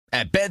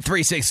At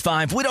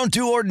Bet365, we don't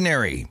do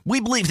ordinary. We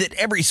believe that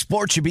every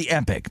sport should be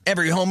epic.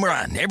 Every home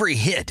run, every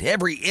hit,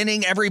 every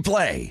inning, every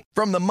play.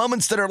 From the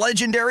moments that are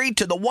legendary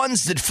to the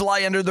ones that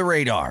fly under the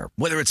radar.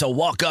 Whether it's a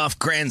walk-off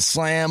grand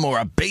slam or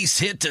a base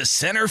hit to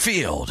center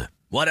field.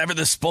 Whatever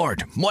the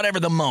sport, whatever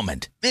the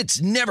moment.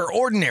 It's never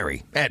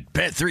ordinary at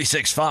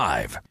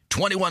Bet365.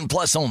 21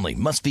 plus only.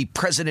 Must be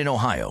present in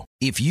Ohio.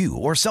 If you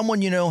or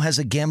someone you know has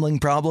a gambling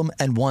problem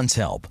and wants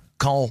help,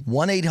 call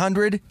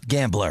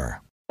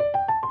 1-800-GAMBLER.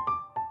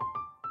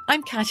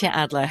 I'm Katya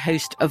Adler,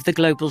 host of The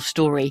Global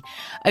Story.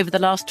 Over the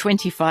last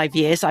 25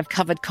 years, I've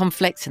covered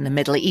conflicts in the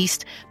Middle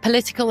East,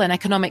 political and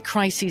economic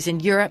crises in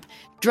Europe,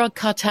 drug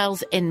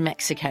cartels in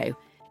Mexico.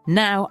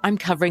 Now I'm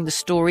covering the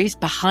stories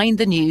behind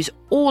the news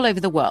all over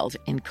the world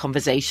in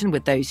conversation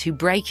with those who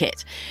break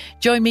it.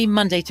 Join me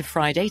Monday to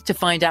Friday to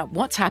find out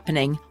what's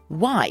happening,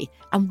 why,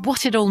 and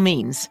what it all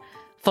means.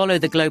 Follow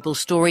The Global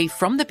Story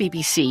from the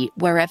BBC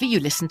wherever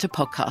you listen to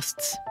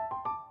podcasts.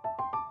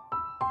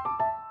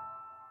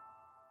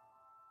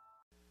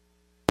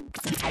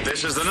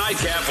 This is the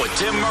Nightcap with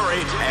Tim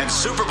Murray and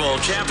Super Bowl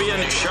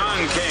champion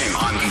Sean King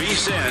on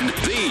VSiN,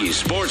 the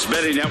Sports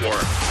Betting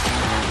Network.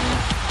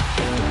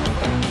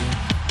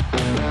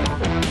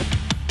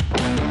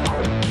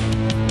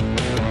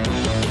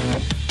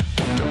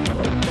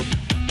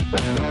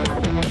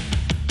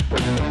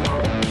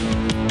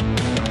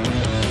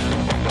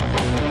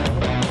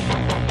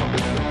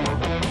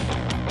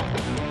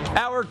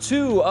 Hour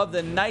 2 of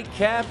the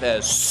Nightcap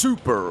as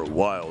Super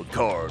Wild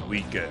Card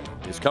Weekend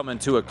is coming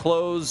to a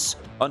close.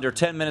 Under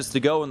 10 minutes to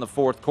go in the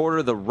fourth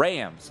quarter. The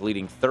Rams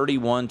leading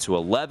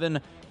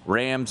 31-11.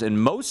 Rams in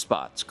most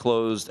spots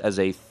closed as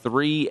a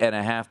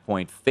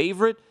 3.5-point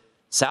favorite.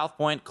 South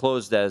Point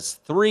closed as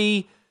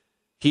 3.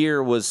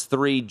 Here was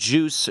 3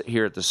 juice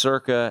here at the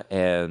Circa,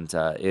 and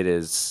it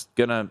is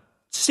going to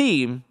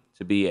seem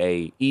to be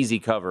a easy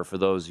cover for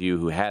those of you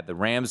who had the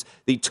Rams.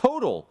 The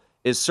total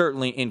is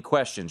certainly in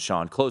question,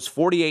 Sean. Closed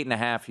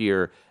 48.5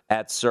 here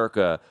at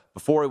Circa.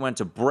 Before we went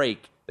to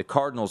break, the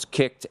Cardinals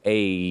kicked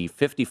a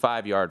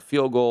 55-yard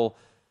field goal.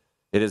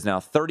 It is now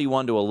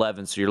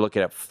 31-11, so you're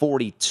looking at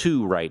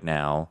 42 right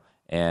now.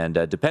 And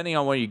depending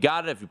on where you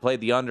got it, if you played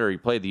the under or you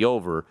played the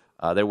over,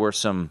 there were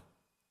some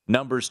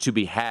numbers to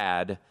be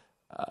had.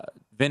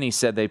 Vinny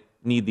said they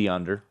need the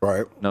under.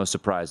 Right. No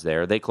surprise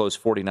there. They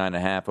closed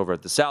 49.5 over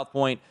at the South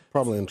Point.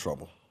 Probably in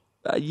trouble.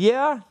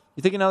 Yeah?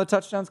 You think another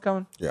touchdown's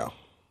coming? Yeah.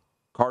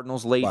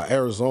 Cardinals late. By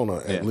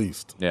Arizona, at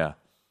least. Yeah.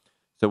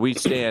 So we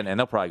stand, and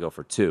they'll probably go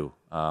for 2.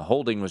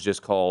 Holding was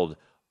just called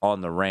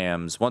on the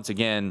Rams. Once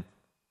again,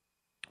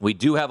 we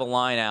do have a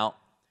line out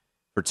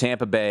for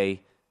Tampa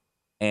Bay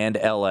and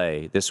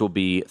L.A. This will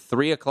be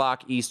 3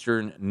 o'clock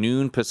Eastern,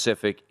 noon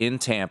Pacific in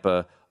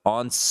Tampa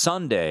on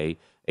Sunday.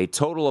 A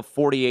total of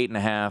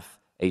 48.5,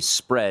 a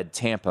spread,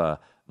 Tampa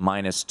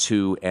minus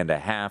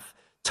 2.5.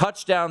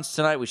 Touchdowns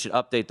tonight. We should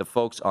update the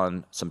folks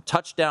on some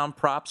touchdown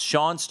props.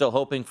 Sean's still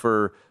hoping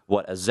for,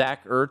 a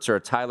Zach Ertz or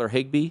a Tyler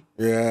Higbee?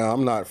 Yeah,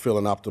 I'm not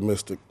feeling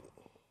optimistic.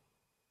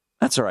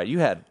 That's all right.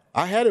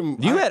 I had him.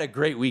 You had a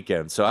great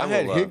weekend. So I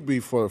had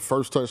Higbee for the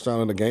first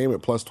touchdown in the game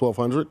at plus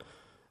 1,200,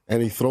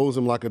 and he throws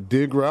him like a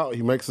dig route.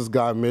 He makes his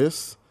guy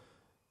miss,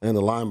 and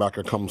the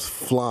linebacker comes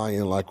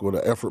flying like with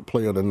an effort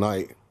play of the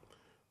night.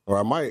 Or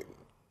I might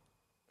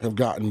have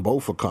gotten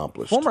both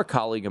accomplished. Former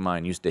colleague of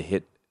mine used to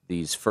hit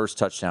these first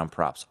touchdown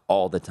props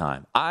all the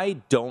time. I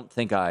don't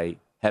think I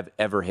have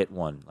ever hit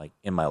one like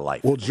in my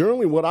life. Well,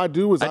 generally what I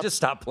do is I just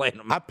stopped playing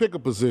them. I pick a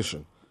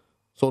position.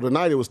 So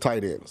tonight it was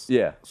tight ends.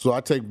 Yeah. So I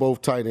take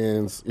both tight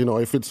ends.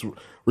 If it's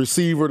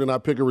receiver, then I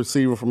pick a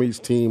receiver from each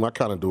team. I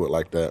kind of do it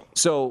like that.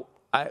 So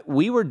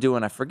we were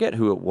doing, I forget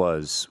who it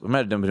was. We might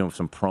have been doing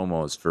some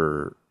promos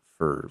for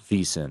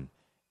VSiN,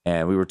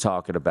 and we were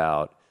talking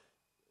about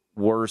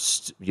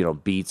worst,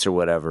 beats or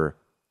whatever.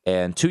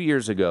 And 2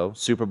 years ago,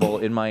 Super Bowl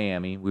in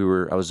Miami,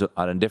 I was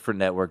on a different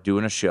network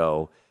doing a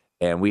show,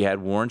 and we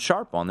had Warren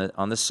Sharp on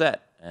the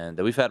set. And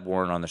we've had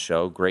Warren on the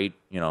show, great,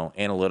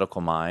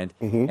 analytical mind.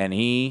 Mm-hmm. And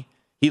he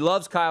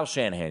loves Kyle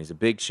Shanahan. He's a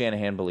big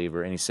Shanahan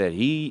believer. And he said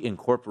he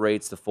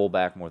incorporates the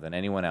fullback more than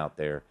anyone out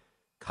there,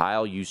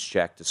 Kyle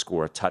Juszczyk, to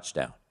score a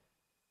touchdown.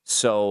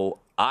 So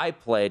I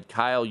played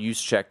Kyle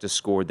Juszczyk to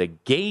score the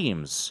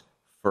game's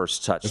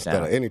first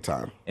touchdown.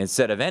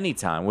 Instead of any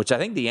time, which I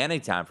think the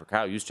anytime for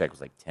Kyle Juszczyk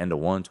was like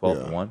 10-1,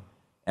 12-1.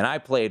 And I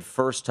played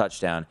first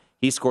touchdown.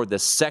 He scored the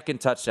second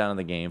touchdown of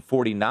the game,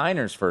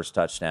 49ers' first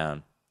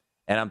touchdown.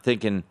 And I'm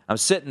thinking, I'm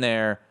sitting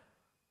there,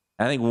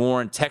 I think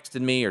Warren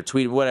texted me or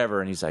tweeted, whatever,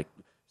 and he's like,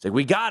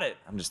 we got it.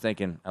 I'm just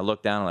thinking, I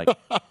look down, I'm like,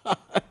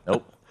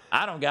 nope,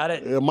 I don't got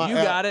it. You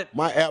got it.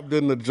 My app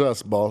didn't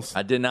adjust, boss.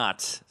 I did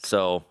not.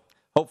 So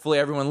hopefully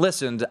everyone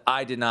listened.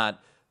 I did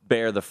not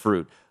bear the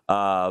fruit.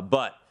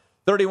 But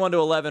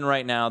 31-11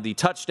 right now. The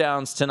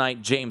touchdowns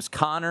tonight, James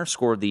Conner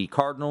scored the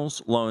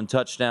Cardinals' lone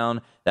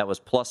touchdown. That was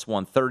plus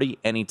 130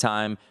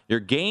 anytime. Your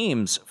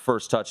game's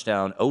first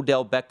touchdown,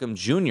 Odell Beckham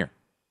Jr.,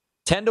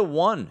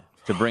 10-1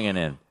 to bring it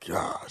in.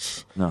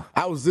 Gosh. No.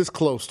 I was this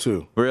close,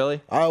 too.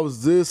 Really? I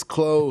was this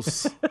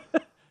close.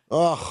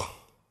 Ugh.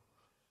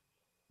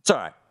 It's It's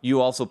all right.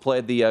 You also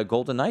played the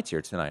Golden Knights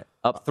here tonight.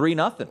 Up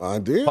 3-0. I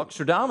did.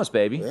 Puckstradamus,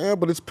 baby. Yeah,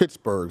 but it's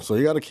Pittsburgh, so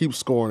you got to keep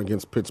scoring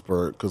against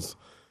Pittsburgh because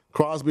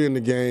Crosby in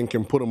the game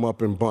can put them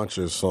up in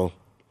bunches. So,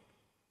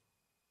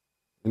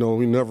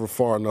 we never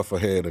far enough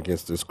ahead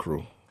against this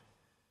crew.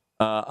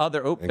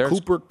 There's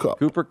Cooper Kupp.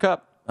 Cooper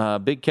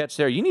Kupp, big catch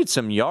there. You need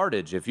some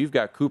yardage if you've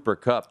got Cooper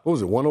Kupp. What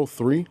was it,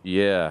 103?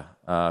 Yeah,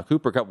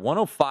 Cooper Kupp,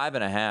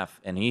 105.5,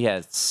 and he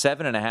has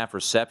 7.5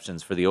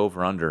 receptions for the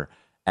over-under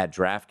at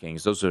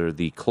DraftKings. Those are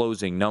the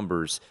closing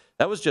numbers.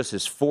 That was just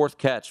his fourth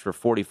catch for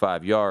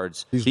 45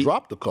 yards. He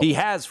dropped a couple. He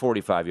has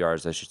 45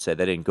 yards, I should say.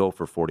 They didn't go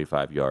for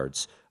 45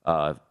 yards.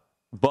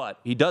 But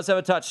he does have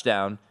a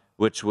touchdown,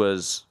 which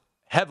was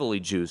heavily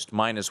juiced,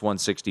 minus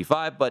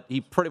 165, but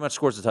he pretty much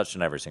scores a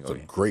touchdown every single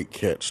game. Great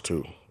catch,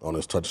 too, on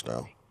his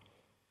touchdown.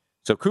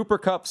 So Cooper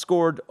Kupp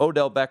scored.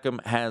 Odell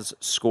Beckham has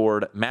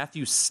scored.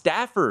 Matthew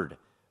Stafford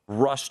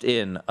rushed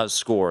in a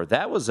score.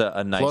 That was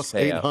a nice Plus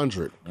payout.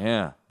 800.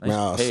 Yeah. Nice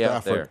now,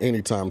 Stafford,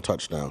 anytime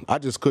touchdown. I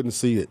just couldn't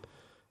see it.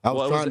 I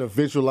was trying to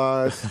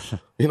visualize,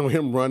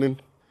 him running.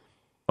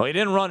 Well, he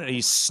didn't run it.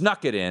 He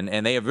snuck it in,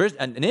 and they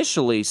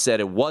initially said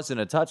it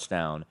wasn't a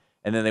touchdown,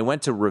 and then they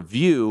went to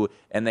review,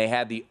 and they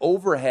had the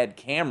overhead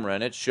camera,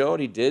 and it showed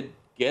he did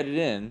get it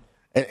in.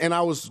 And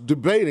I was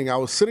debating. I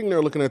was sitting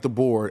there looking at the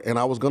board, and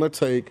I was going to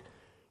take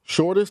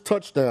shortest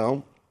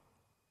touchdown,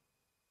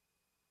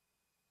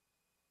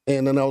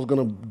 and then I was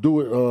going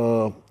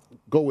to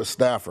go with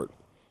Stafford,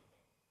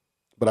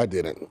 but I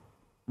didn't.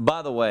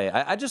 By the way,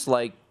 I just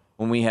like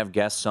when we have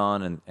guests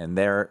on, and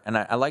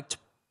I like to,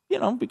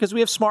 because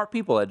we have smart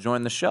people that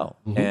join the show.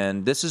 Mm-hmm.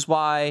 And this is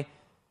why,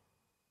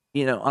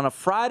 on a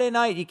Friday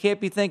night, you can't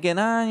be thinking,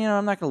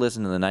 I'm not going to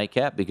listen to the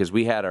Nightcap, because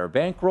we had our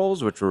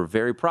bankrolls, which were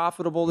very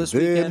profitable this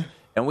weekend.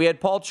 And we had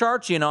Paul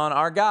Charchian on,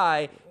 our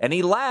guy, and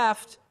he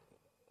laughed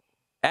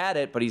at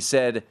it, but he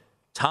said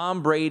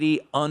Tom Brady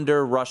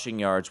under rushing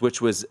yards,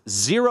 which was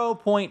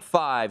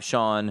 0.5,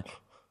 Sean.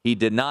 He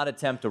did not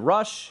attempt to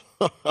rush.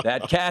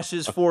 That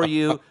cashes for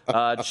you.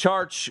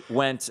 Charch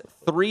went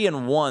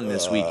 3-1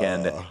 this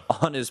weekend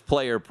on his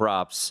player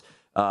props.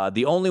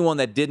 The only one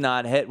that did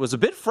not hit was a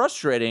bit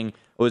frustrating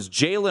was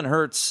Jalen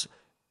Hurts.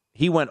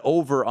 He went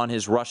over on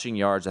his rushing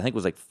yards. I think it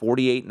was like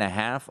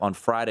 48.5 on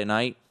Friday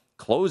night,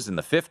 closed in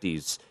the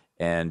 50s,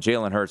 and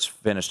Jalen Hurts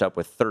finished up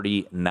with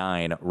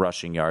 39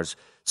 rushing yards.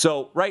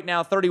 So right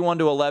now,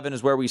 31-11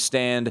 is where we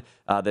stand.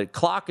 The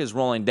clock is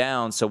rolling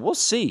down, so we'll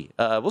see.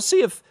 We'll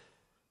see if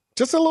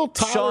just a little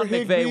Tyler Sean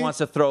Higbee. McVay wants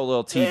to throw a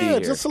little TD here.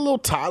 Just a little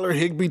Tyler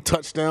Higbee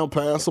touchdown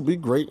pass will be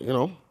great,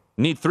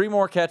 Need 3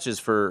 more catches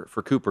for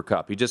Cooper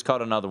Kupp. He just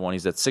caught another one.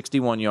 He's at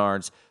 61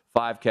 yards,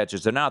 5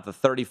 catches. They're now at the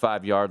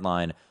 35-yard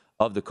line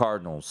of the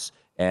Cardinals.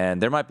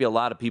 And there might be a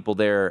lot of people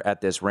there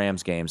at this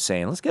Rams game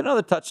saying, let's get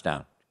another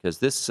touchdown, because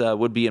this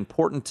would be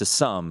important to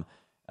some,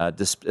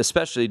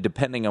 especially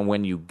depending on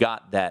when you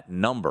got that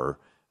number,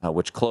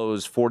 which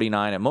closed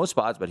 49 at most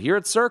spots. But here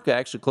at Circa,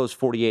 actually closed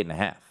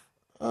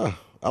 48.5.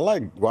 I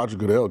like Roger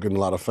Goodell getting a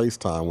lot of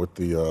FaceTime with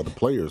the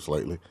players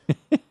lately.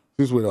 He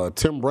was with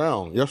Tim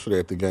Brown yesterday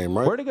at the game,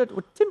 right? Where'd he go?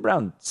 Tim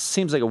Brown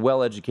seems like a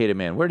well-educated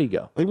man. Where'd he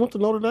go? He went to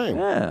Notre Dame.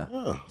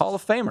 Yeah. Hall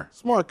of Famer.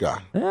 Smart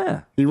guy.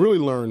 Yeah. He really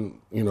learned,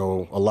 a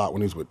lot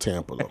when he was with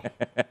Tampa, though.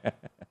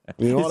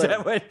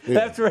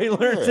 That's where he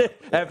learned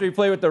it? After he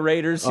played with the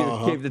Raiders, he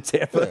came to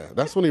Tampa? Yeah,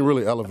 that's when he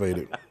really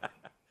elevated.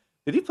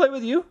 Did he play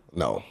with you?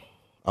 No.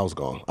 I was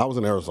gone. I was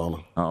in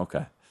Arizona. Oh,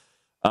 okay.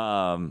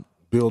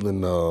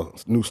 Building a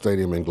new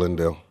stadium in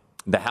Glendale.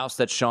 The house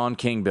that Sean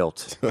King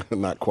built.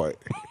 Not quite.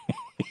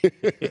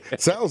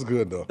 Sounds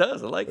good, though. It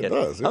does. I like it. It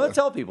does, yeah. I'm going to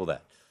tell people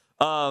that.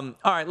 All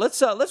right,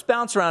 let's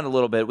bounce around a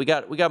little bit. We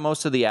got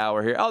most of the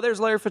hour here. Oh, there's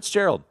Larry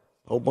Fitzgerald.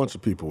 A whole bunch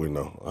of people we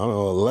know. I don't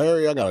know.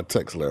 Larry, I got to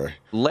text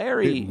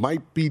Larry. It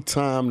might be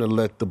time to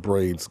let the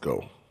braids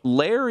go.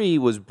 Larry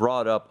was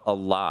brought up a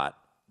lot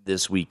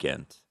this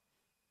weekend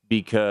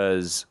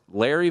because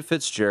Larry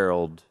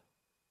Fitzgerald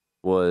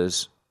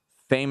was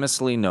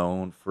famously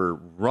known for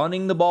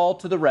running the ball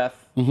to the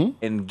ref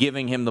and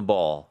giving him the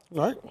ball.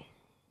 All right.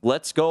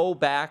 Let's go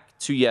back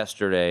to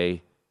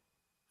yesterday.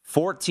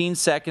 14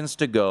 seconds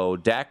to go.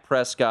 Dak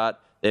Prescott,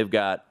 they've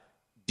got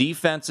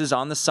defenses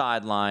on the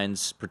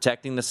sidelines,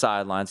 protecting the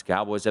sidelines.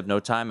 Cowboys have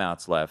no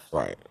timeouts left.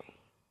 Right.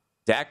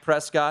 Dak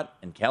Prescott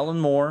and Kellen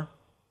Moore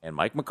and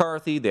Mike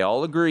McCarthy, they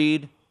all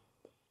agreed.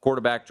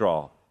 Quarterback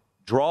draw.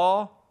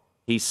 Draw,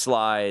 he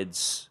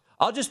slides.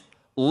 I'll just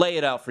lay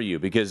it out for you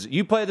because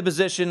you play the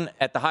position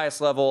at the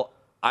highest level.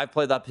 I've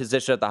played that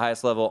position at the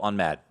highest level on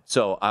Madden,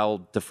 so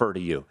I'll defer to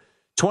you.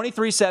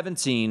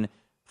 23-17,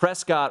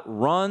 Prescott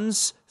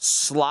runs,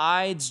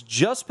 slides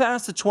just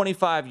past the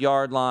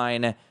 25-yard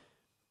line.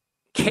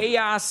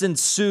 Chaos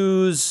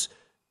ensues.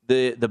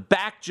 The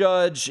back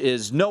judge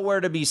is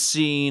nowhere to be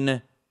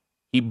seen.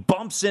 He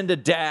bumps into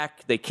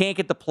Dak. They can't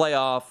get the play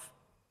off.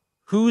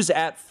 Who's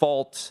at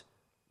fault?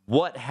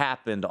 What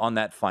happened on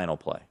that final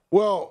play?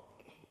 Well,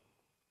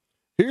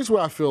 here's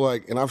where I feel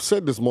like, and I've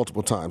said this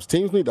multiple times,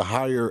 teams need to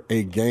hire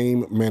a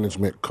game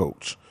management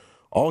coach.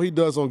 All he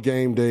does on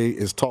game day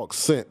is talk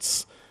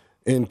sense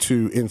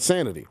into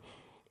insanity.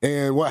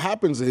 And what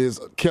happens is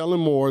Kellen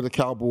Moore, the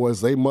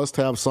Cowboys, they must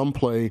have some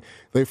play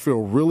they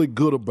feel really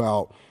good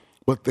about,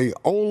 but they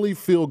only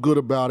feel good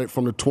about it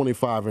from the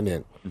 25 and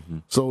in. Mm-hmm.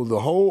 So the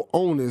whole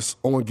onus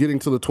on getting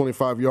to the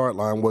 25-yard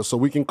line was so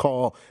we can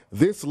call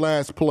this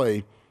last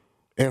play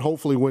and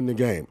hopefully win the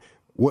game.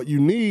 What you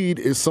need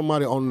is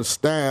somebody on the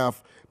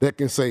staff that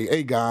can say,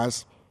 hey,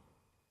 guys,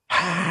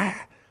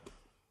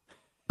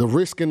 the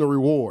risk and the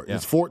reward. Yeah.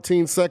 It's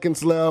 14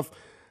 seconds left.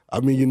 I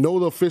mean, you know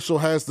the official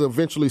has to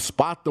eventually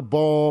spot the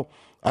ball.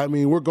 I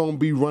mean, we're going to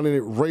be running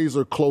it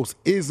razor close.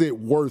 Is it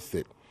worth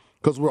it?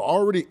 Because we're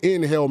already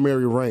in Hail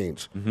Mary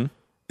range. Mm-hmm.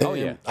 Oh,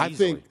 yeah. I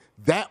think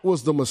that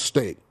was the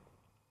mistake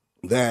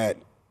that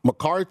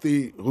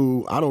McCarthy,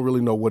 who I don't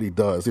really know what he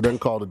does. He doesn't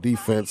call the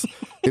defense.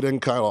 He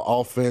doesn't call the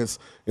offense.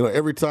 You know,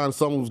 every time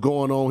something's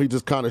going on, he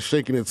just kind of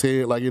shaking his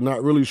head like you're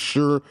not really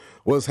sure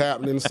what's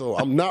happening. So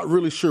I'm not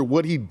really sure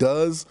what he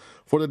does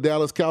for the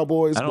Dallas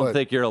Cowboys. I don't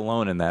think you're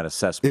alone in that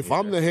assessment. If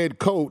I'm the head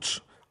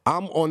coach,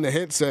 I'm on the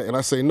headset and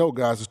I say, no,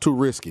 guys, it's too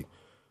risky.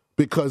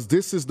 Because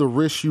this is the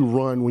risk you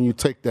run when you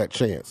take that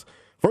chance.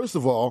 First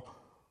of all,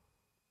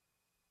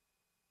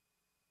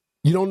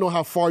 you don't know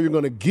how far you're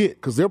going to get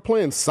because they're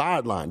playing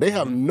sideline. They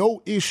have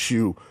no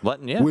issue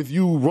with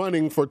you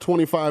running for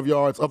 25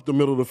 yards up the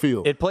middle of the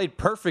field. It played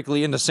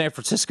perfectly into San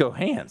Francisco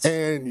hands.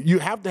 And you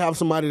have to have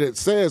somebody that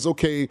says,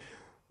 okay,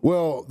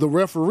 well, the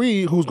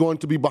referee who's going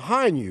to be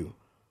behind you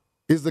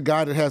is the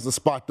guy that has to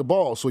spot the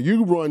ball. So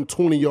you run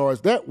 20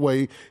 yards that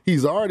way,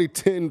 he's already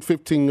 10,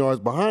 15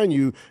 yards behind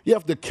you. You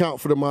have to account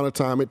for the amount of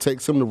time it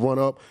takes him to run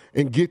up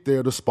and get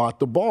there to spot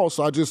the ball.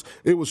 So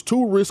it was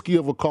too risky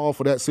of a call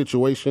for that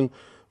situation.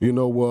 You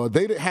know,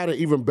 they had an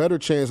even better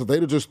chance if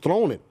they'd have just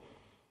thrown it.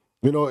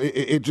 You know,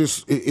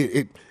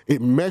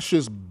 it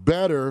meshes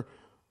better.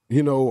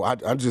 You know,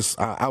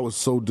 I was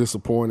so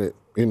disappointed.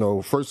 You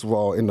know, first of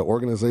all, in the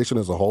organization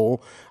as a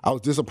whole, I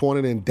was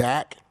disappointed in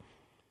Dak.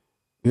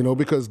 You know,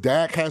 because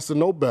Dak has to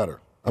know better.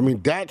 I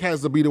mean, Dak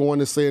has to be the one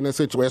to say in that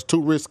situation, it's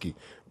too risky.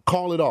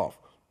 Call it off.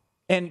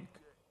 And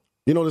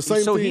you know, the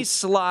same so thing. He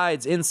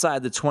slides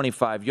inside the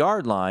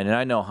 25-yard line, and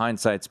I know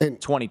hindsight's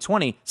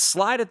 2020.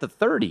 Slide at the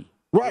 30.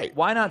 Right.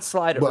 Why not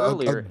slide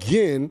earlier?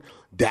 Again,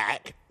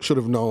 Dak should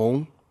have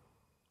known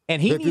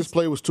and this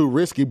play was too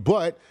risky,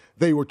 but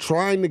they were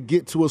trying to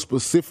get to a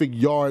specific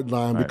yard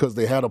line because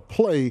they had a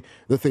play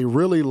that they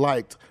really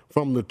liked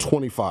from the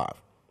 25.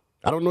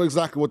 I don't know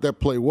exactly what that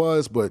play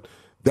was, but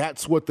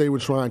that's what they were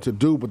trying to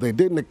do, but they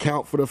didn't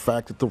account for the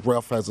fact that the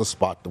ref has to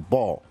spot the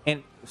ball.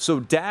 And so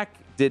Dak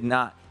did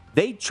not.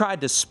 They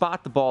tried to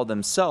spot the ball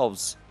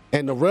themselves.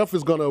 And the ref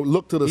is going to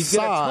look to the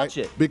side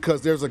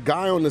because there's a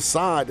guy on the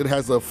side that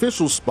has the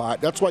official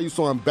spot. That's why you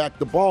saw him back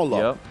the ball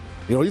up. Yep.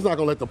 You know, he's not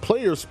going to let the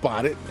players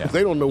spot it because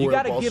they don't know where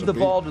the ball should be. You got to give the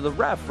ball to the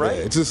ref, right?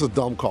 Yeah, it's just a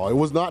dumb call. It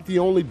was not the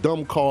only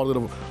dumb call that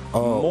a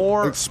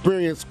more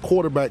experienced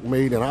quarterback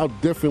made, and I'll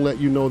definitely let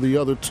you know the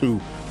other two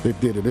that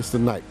did it. It's the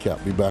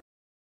nightcap. Be back.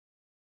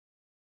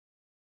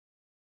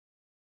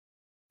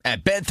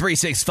 At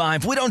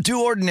Bet365, we don't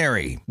do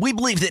ordinary. We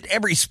believe that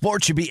every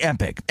sport should be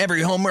epic.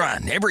 Every home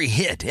run, every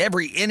hit,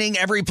 every inning,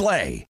 every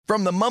play.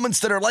 From the moments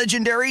that are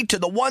legendary to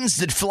the ones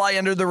that fly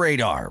under the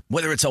radar.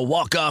 Whether it's a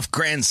walk-off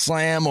grand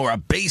slam or a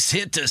base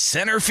hit to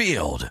center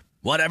field.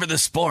 Whatever the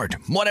sport,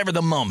 whatever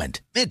the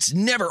moment. It's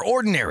never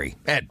ordinary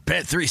at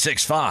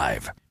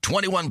Bet365.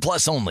 21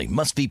 plus only.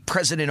 Must be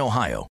present in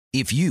Ohio.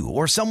 If you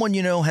or someone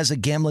you know has a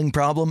gambling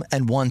problem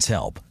and wants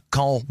help,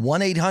 call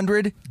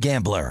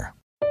 1-800-GAMBLER.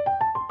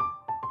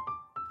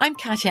 I'm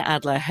Katya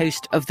Adler,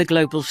 host of The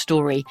Global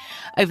Story.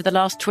 Over the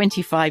last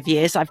 25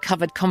 years, I've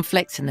covered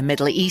conflicts in the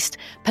Middle East,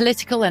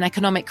 political and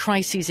economic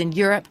crises in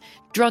Europe,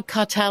 drug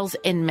cartels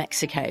in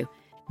Mexico.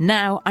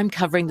 Now I'm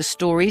covering the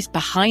stories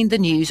behind the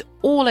news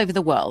all over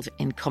the world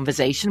in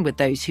conversation with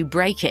those who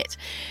break it.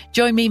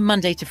 Join me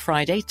Monday to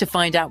Friday to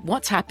find out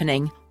what's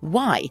happening,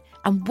 why,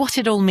 and what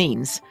it all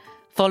means.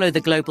 Follow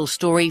The Global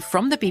Story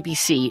from the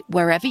BBC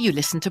wherever you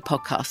listen to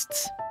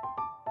podcasts.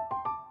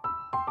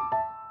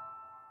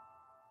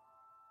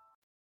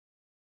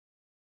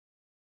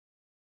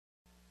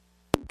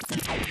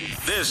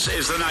 This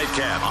is the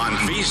Nightcap on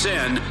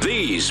VSiN,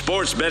 the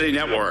Sports Betting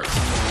Network.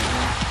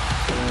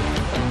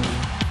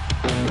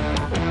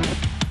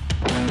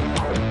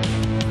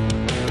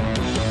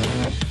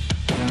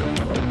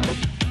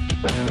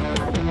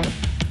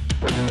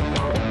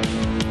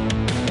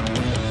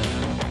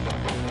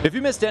 If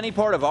you missed any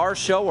part of our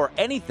show or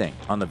anything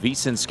on the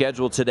VSiN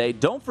schedule today,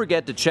 don't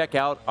forget to check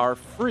out our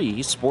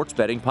free sports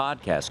betting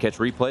podcast. Catch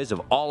replays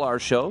of all our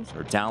shows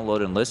or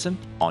download and listen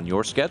on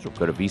your schedule.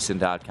 Go to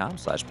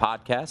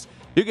vsin.com/podcast.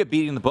 You get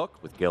Beating the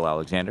Book with Gil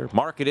Alexander,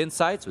 Market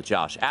Insights with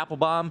Josh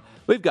Applebaum.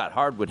 We've got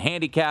Hardwood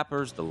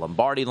Handicappers, the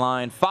Lombardi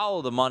Line,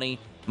 Follow the Money,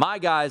 My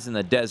Guys in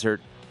the Desert,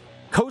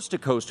 Coast to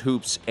Coast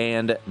Hoops,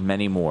 and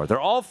many more. They're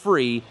all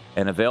free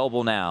and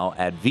available now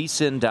at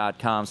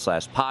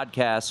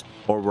vsin.com/podcast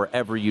or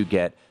wherever you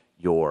get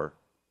your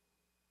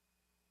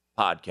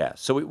podcasts.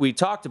 So we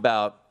talked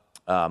about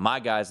My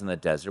Guys in the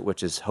Desert,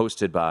 which is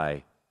hosted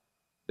by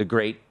the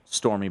great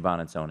Stormy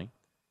Buonantony.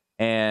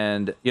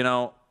 And, you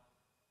know,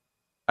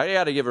 I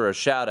got to give her a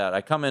shout out.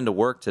 I come into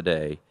work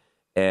today,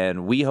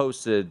 and we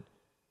hosted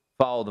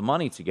Follow the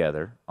Money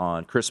together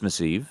on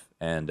Christmas Eve,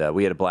 and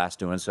we had a blast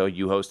doing so.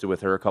 You hosted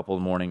with her a couple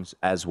of mornings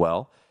as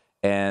well.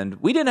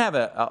 And we didn't have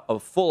a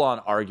full-on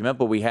argument,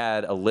 but we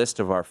had a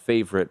list of our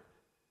favorite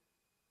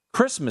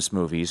Christmas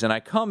movies. And I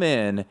come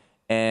in,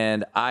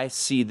 and I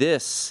see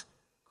this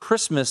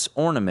Christmas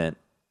ornament,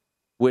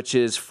 which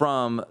is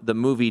from the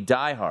movie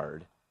Die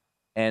Hard.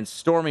 And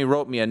Stormy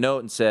wrote me a note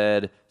and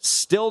said,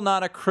 still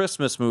not a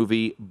Christmas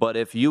movie, but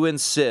if you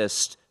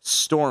insist,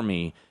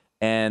 Stormy.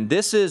 And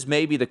this is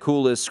maybe the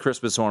coolest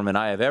Christmas ornament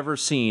I have ever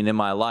seen in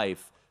my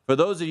life. For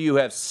those of you who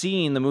have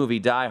seen the movie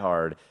Die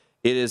Hard,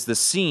 it is the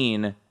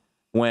scene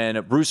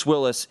when Bruce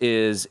Willis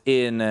is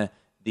in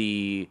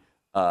the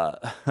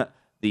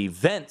the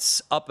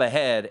vents up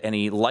ahead, and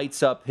he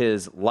lights up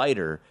his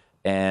lighter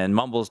and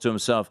mumbles to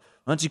himself,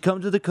 why don't you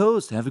come to the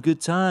coast, have a good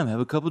time, have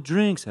a couple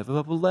drinks, have a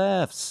couple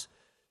laughs.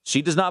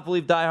 She does not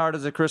believe Die Hard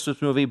is a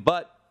Christmas movie,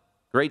 but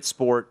great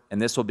sport,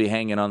 and this will be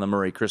hanging on the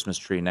Murray Christmas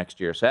tree next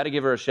year. So I had to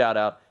give her a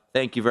shout-out.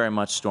 Thank you very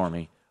much,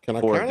 Stormy. Can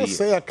I kind of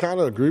say I kind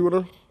of agree with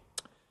her?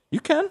 You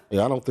can.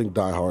 Yeah, I don't think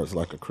Die Hard is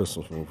like a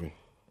Christmas movie.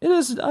 It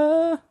is.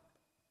 I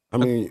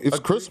mean, it's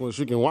Christmas.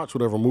 You can watch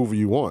whatever movie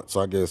you want.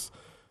 So I guess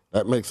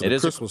that makes it a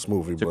Christmas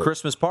movie. It's a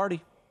Christmas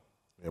party.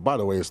 Yeah, by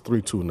the way, it's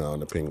 3-2 now in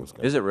the Penguins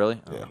game. Is it really?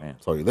 Yeah. Oh, man.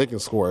 So they can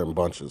score in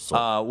bunches.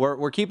 So.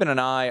 We're keeping an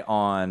eye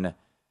on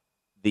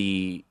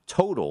the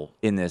total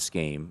in this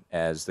game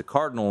as the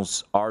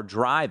Cardinals are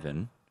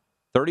driving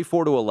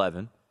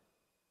 34-11,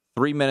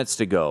 3 minutes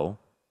to go.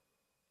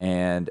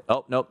 And,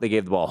 oh, nope, they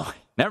gave the ball away.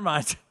 Never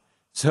mind.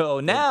 So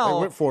now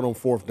they went for it on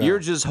fourth down. You're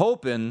just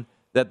hoping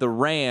that the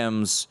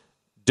Rams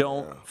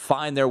don't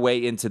find their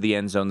way into the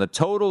end zone. The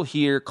total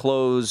here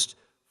closed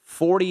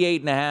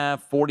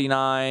 48.5,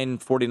 49,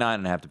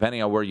 49.5,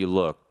 depending on where you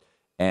look.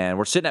 And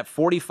we're sitting at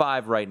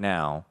 45 right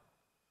now.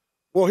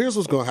 Well, here's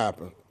what's going to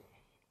happen.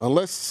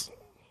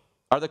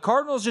 Are the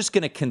Cardinals just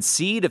going to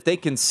concede? If they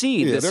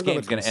concede, this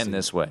game's going to end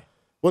this way.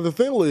 Well, the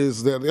thing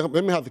is that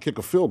they may have to kick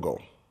a field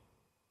goal.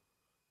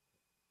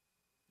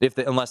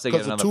 Unless they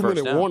get another first down.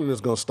 Because the 2-minute warning is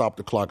going to stop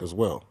the clock as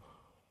well.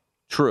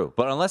 True,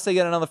 but unless they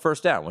get another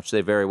first down, which they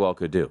very well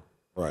could do.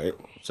 Right.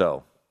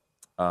 So,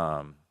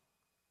 what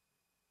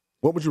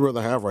would you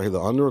rather have right here,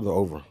 the under or the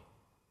over?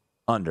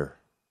 Under.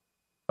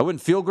 I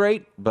wouldn't feel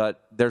great,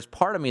 but there's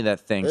part of me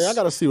that thinks... Hey, I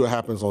got to see what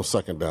happens on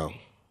second down.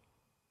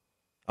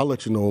 I'll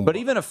let you know. But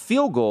even a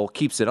field goal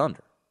keeps it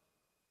under.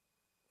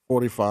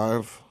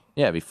 45?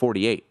 Yeah, it'd be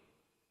 48.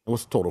 And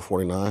what's the total,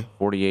 49?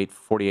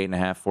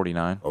 48.5,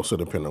 49. Oh, so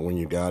depending on when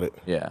you got it.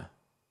 Yeah.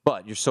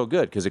 But you're so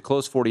good because it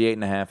closed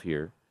 48.5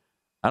 here.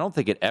 I don't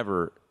think it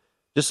ever...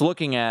 Just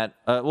looking at...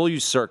 we'll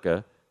use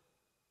circa.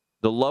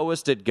 The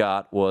lowest it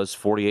got was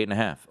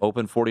 48.5.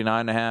 Open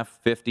 49.5,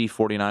 50,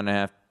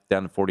 49.5,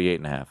 down to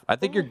 48.5. I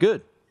think you're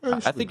good.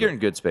 I think you're in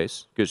good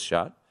space. Good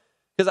shot.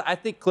 Because I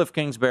think Cliff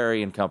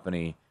Kingsbury and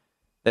company,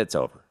 it's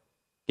over.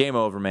 Game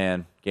over,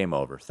 man. Game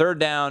over. Third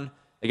down.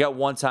 They got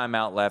one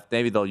timeout left.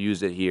 Maybe they'll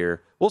use it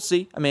here. We'll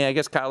see. I mean, I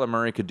guess Kyler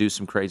Murray could do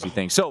some crazy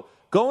things. So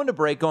going to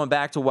break, going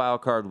back to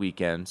Wild Card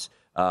weekends,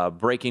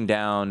 breaking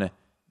down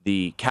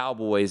the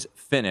Cowboys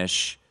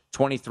finish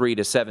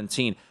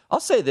 23-17. I'll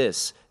say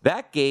this.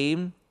 That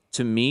game,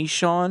 to me,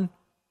 Sean,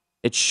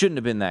 it shouldn't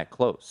have been that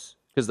close.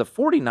 Because the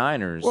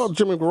 49ers... Well,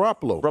 Jimmy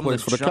Garoppolo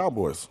plays for the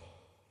Cowboys.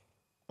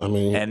 I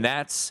mean... And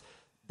that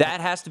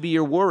has to be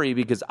your worry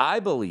because I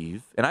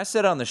believe, and I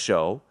said on the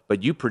show,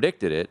 but you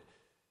predicted it,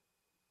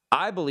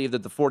 I believe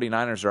that the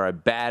 49ers are a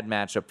bad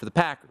matchup for the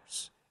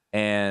Packers.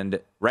 And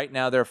right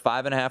now they're a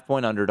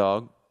 5.5-point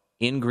underdog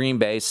in Green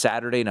Bay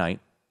Saturday night.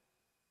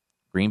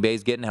 Green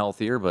Bay's getting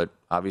healthier, but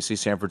obviously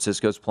San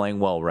Francisco's playing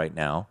well right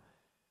now.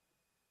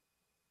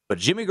 But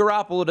Jimmy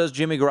Garoppolo does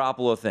Jimmy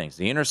Garoppolo things.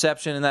 The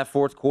interception in that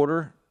fourth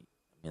quarter,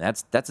 I mean,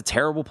 that's a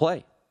terrible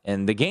play.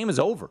 And the game is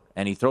over,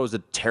 and he throws a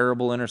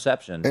terrible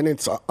interception. And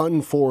it's an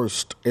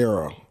unforced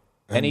error.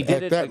 And he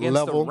did it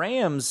against the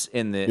Rams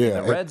in the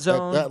red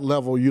zone. At that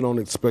level, you don't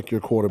expect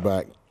your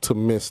quarterback to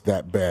miss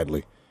that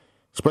badly,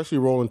 especially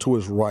rolling to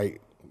his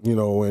right. You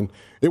know, and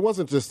it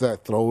wasn't just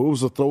that throw. It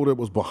was a throw that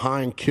was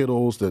behind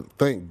Kittle's that,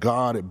 thank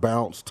God, it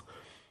bounced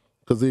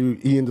because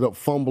he ended up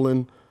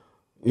fumbling.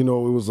 You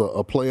know, it was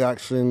a play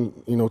action,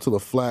 to the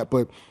flat.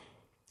 But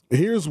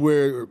here's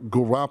where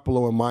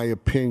Garoppolo, in my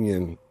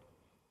opinion,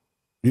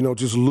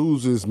 just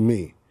loses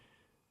me.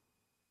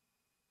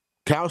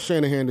 Kyle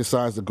Shanahan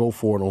decides to go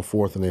for it on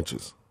 4th and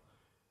inches.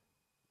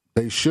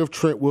 They shift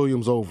Trent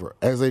Williams over.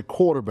 As a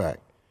quarterback,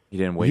 he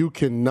didn't wait. You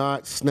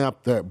cannot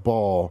snap that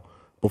ball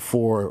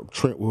before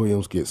Trent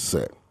Williams gets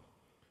set.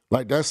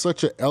 Like, that's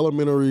such an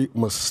elementary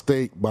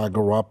mistake by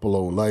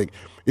Garoppolo. Like,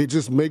 it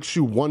just makes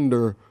you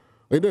wonder.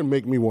 It didn't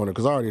make me wonder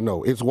because I already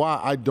know. It's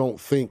why I don't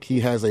think he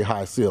has a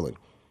high ceiling.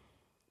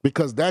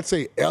 Because that's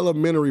a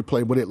elementary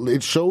play, but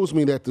it shows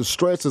me that the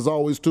stress is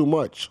always too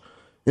much.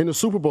 In the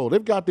Super Bowl,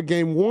 they've got the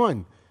game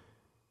won.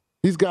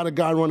 He's got a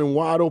guy running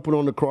wide open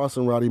on the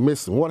crossing route. He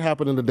missed him. What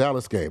happened in the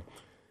Dallas game?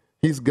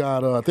 He's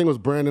got, I think it was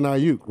Brandon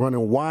Ayuk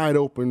running wide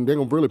open. They're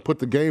going to really put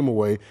the game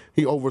away.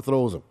 He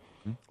overthrows him.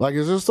 Like,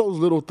 it's just those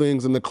little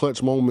things in the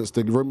clutch moments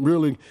that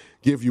really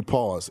give you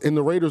pause. In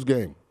the Raiders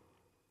game,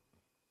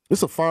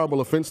 it's a fireable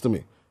offense to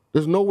me.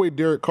 There's no way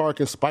Derek Carr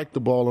can spike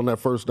the ball on that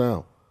first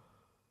down.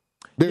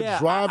 They're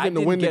driving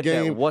to win the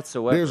game.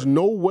 Whatsoever. There's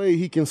no way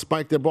he can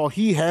spike that ball.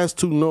 He has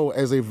to know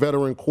as a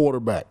veteran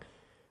quarterback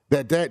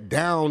that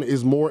down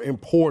is more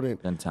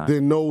important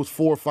than those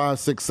 4, 5,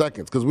 6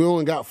 seconds because we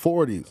only got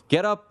 4 of these.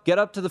 Get up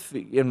to the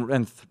feet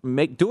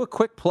and do a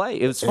quick play.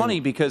 It was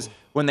funny because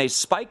when they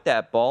spiked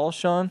that ball,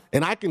 Sean,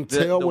 and I can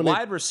tell the when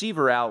wide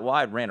receiver out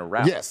wide ran a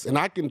route. Yes, and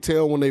I can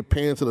tell when they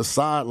pan to the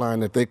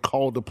sideline that they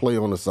called the play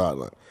on the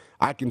sideline.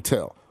 I can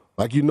tell.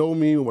 Like, you know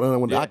me,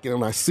 when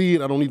I see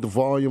it, I don't need the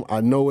volume.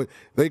 I know it.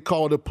 They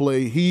called the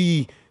play.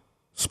 He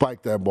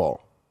spiked that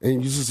ball.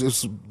 And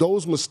it's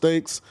those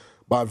mistakes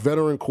by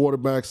veteran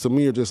quarterbacks, to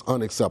me, are just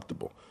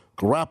unacceptable.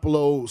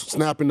 Garoppolo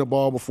snapping the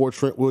ball before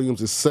Trent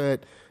Williams is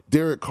set.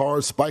 Derek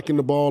Carr spiking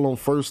the ball on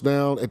first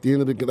down at the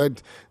end of the game.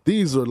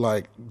 These are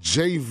like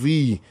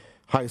JV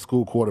high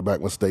school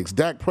quarterback mistakes.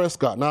 Dak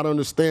Prescott not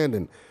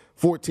understanding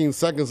 14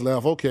 seconds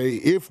left. Okay,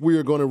 if we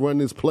are going to run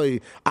this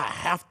play, I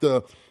have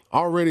to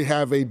already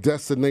have a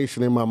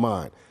destination in my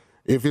mind.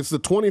 If it's the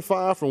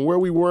 25 from where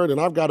we were, then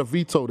I've got to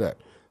veto that.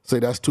 Say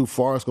that's too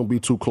far, it's going to be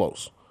too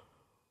close.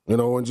 You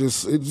know, and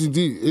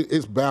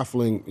it's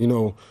baffling, you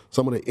know,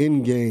 some of the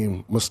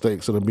in-game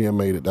mistakes that are being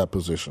made at that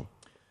position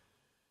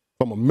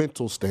from a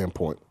mental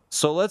standpoint.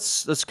 So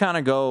let's kind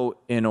of go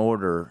in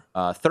order.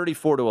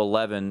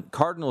 34-11.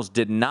 Cardinals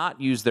did not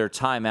use their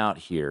timeout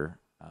here.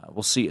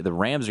 We'll see. The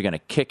Rams are going to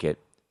kick it,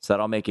 so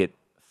that'll make it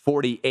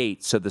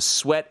 48. So the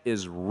sweat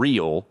is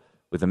real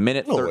with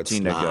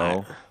 1:13 to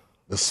go.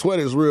 The sweat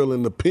is real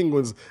in the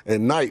Penguins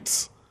and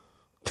Knights.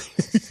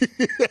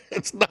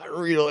 It's not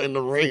real in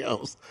the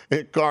Rams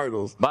and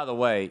Cardinals. By the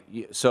way,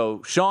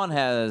 so Sean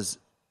has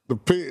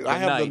I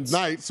have the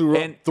Knights who are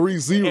up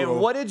 3-0. And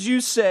what did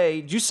you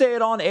say? Did you say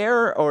it on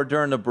air or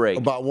during the break?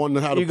 About wanting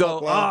to have the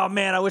puck line? Oh,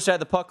 man, I wish I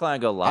had the puck line. I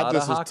go, I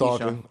just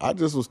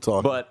was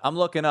talking. But I'm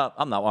looking up.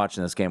 I'm not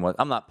watching this game.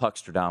 I'm not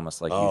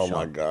Puckstradamus like you, Sean. Oh,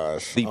 my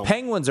gosh. The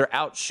Penguins are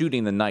out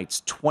shooting the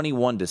Knights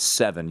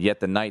 21-7, yet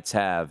the Knights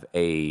have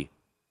a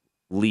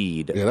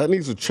lead. Yeah, that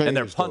needs to change.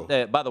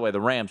 And by the way,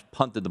 the Rams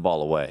punted the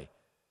ball away.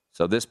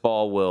 So this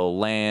ball will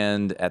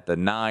land at the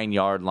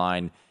 9-yard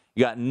line.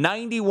 You got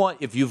 91.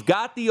 If you've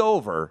got the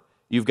over,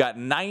 you've got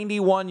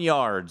 91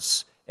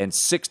 yards and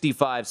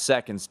 65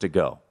 seconds to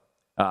go.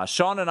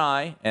 Sean and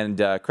I, and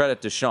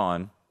credit to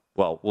Sean,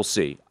 well, we'll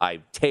see.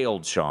 I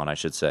tailed Sean, I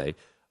should say,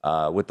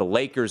 with the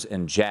Lakers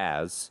and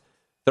Jazz.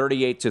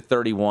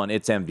 38-31,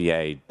 it's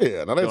NBA.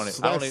 Yeah, now don't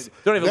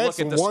even look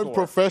at the score. One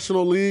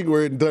professional league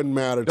where it doesn't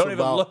matter. Don't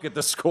even look at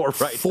the score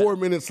right now. 4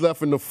 minutes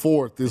left in the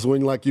fourth is when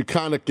you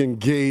kind of can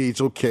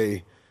gauge,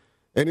 okay.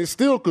 And it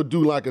still could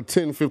do like a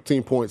 10,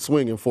 15-point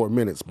swing in 4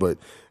 minutes, but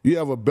you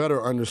have a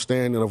better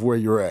understanding of where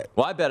you're at.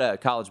 Well, I bet a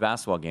college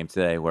basketball game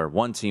today where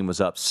one team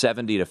was up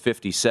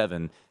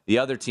 70-57. The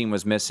other team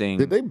was missing.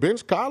 Did they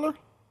bench Kyler?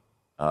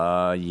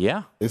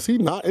 Yeah. Is he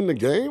not in the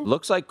game?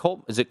 Looks like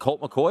Colt. Is it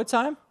Colt McCoy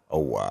time? Oh,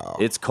 wow.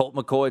 It's Colt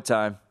McCoy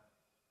time.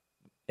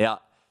 Yeah.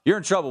 You're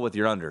in trouble with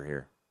your under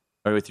here.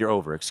 Or with your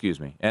over, excuse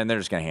me. And they're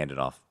just going to hand it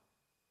off.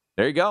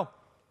 There you go.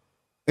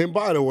 And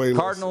by the way,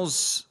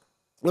 Cardinals.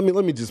 Let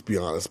me just be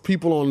honest.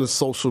 People on the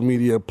social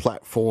media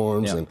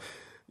platforms and,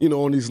 you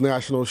know, on these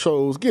national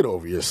shows, get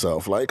over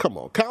yourself. Like, come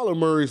on. Kyler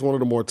Murray is one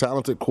of the more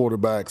talented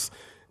quarterbacks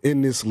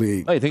in this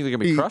league. Oh, you think they're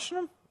going to be crushing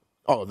him?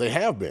 Oh, they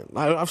have been.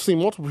 I've seen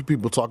multiple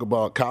people talk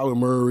about Kyler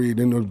Murray.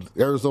 Then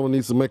Arizona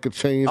needs to make a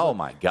change. Oh,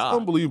 my God. It's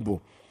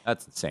unbelievable.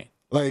 That's insane.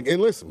 Like,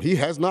 and listen, he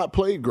has not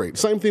played great.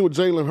 Same thing with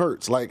Jalen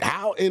Hurts. Like,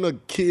 how in a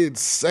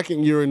kid's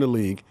second year in the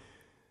league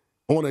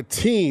on a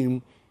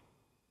team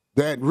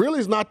that really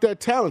is not that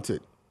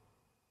talented,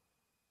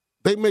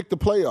 they make the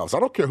playoffs. I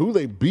don't care who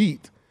they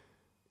beat.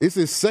 It's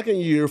his second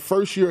year,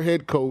 first-year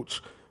head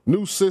coach,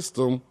 new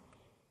system.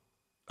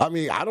 I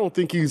mean, I don't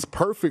think he's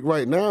perfect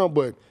right now,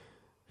 but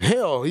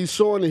hell, he's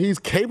showing that he's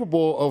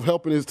capable of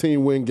helping his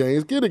team win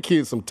games. Give the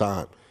kid some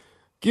time.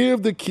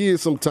 Give the kid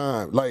some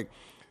time. Like,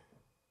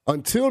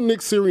 until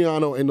Nick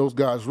Sirianni and those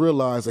guys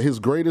realize that his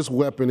greatest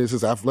weapon is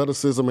his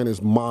athleticism and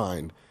his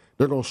mind,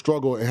 they're going to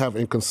struggle and have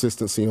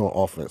inconsistency on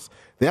offense.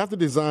 They have to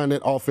design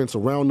that offense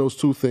around those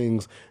two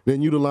things,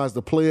 then utilize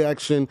the play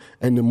action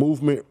and the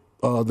movement,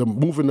 the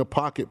moving the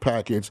pocket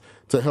package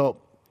to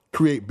help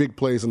create big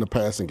plays in the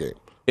passing game.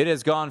 It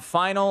has gone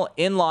final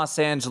in Los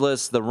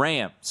Angeles. The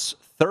Rams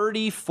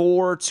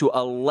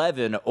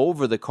 34-11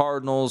 over the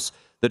Cardinals.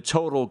 The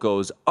total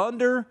goes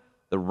under.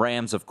 The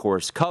Rams, of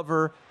course,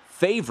 cover.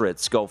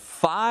 Favorites go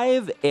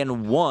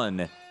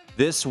 5-1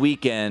 this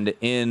weekend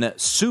in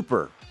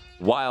Super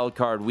Wild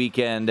Card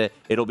Weekend.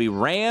 It'll be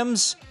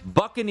Rams,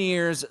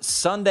 Buccaneers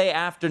Sunday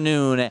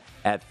afternoon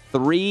at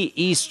 3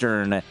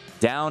 Eastern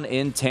down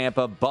in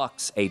Tampa.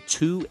 Bucks a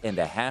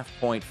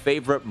 2.5-point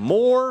favorite.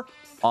 More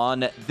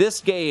on this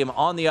game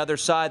on the other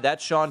side.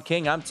 That's Sean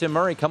King. I'm Tim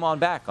Murray. Come on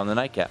back on the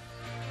Nightcap.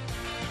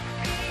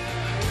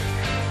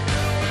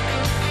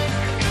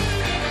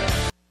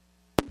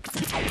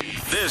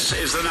 This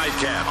is the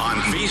Nightcap on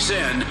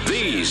VSiN,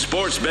 the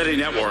Sports Betting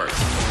Network.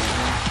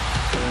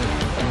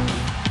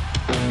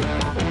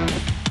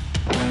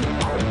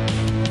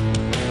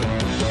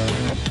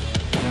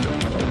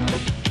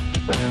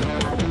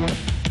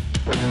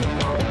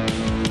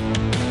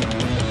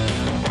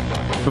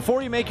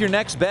 Before you make your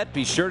next bet,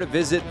 be sure to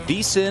visit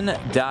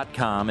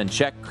vsin.com and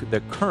check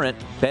the current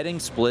betting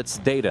splits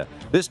data.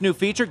 This new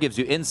feature gives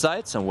you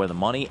insights on where the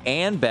money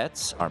and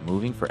bets are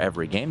moving for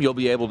every game. You'll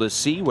be able to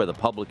see where the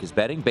public is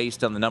betting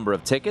based on the number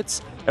of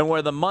tickets and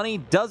where the money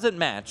doesn't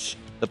match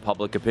the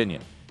public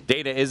opinion.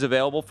 Data is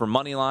available for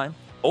moneyline,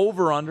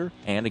 over-under,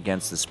 and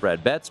against the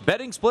spread bets.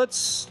 Betting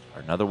splits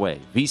are another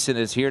way. VSiN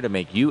is here to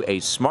make you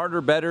a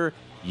smarter, better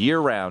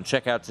year-round.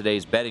 Check out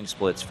today's betting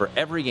splits for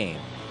every game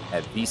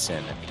at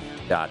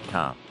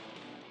vsin.com.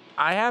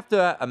 I have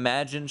to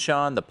imagine,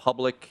 Sean, the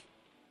public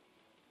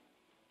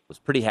was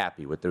pretty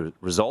happy with the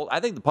result. I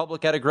think the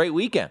public had a great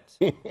weekend.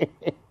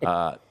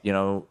 I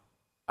know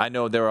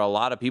there are a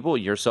lot of people,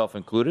 yourself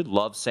included,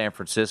 love San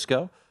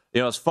Francisco.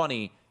 It's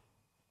funny.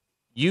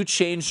 You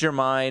changed your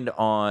mind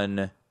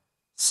on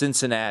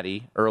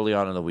Cincinnati early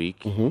on in the week.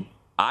 Mm-hmm.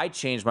 I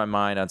changed my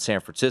mind on San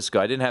Francisco.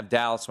 I didn't have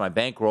Dallas in my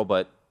bankroll,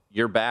 but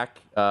you're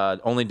back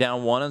only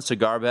down one on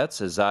cigar bets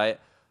as I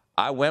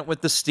went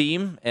with the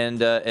steam and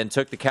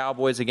took the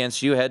Cowboys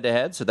against you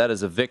head-to-head, so that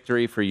is a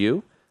victory for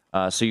you.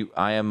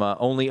 I am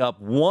only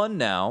up one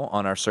now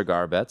on our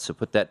cigar bets, so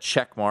put that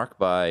check mark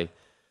by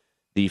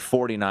the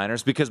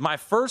 49ers, because my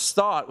first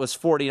thought was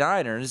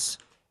 49ers,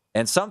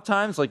 and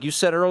sometimes, like you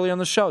said early on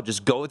the show,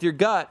 just go with your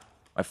gut.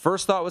 My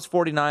first thought was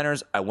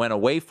 49ers. I went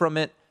away from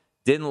it,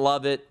 didn't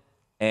love it,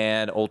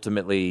 and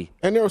ultimately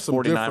and there was some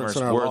 49ers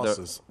in our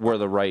losses. were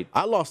the right.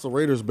 I lost the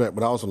Raiders bet,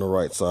 but I was on the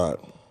right side.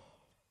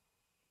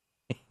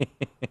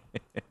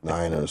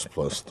 Niners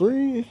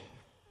 +3.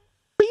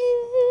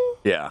 Bing.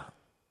 Yeah.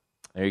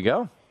 There you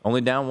go. Only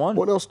down one.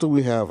 What else do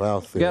we have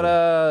out there? You got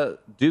a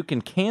Duke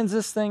and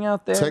Kansas thing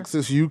out there?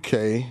 Texas,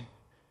 UK.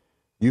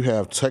 You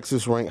have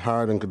Texas ranked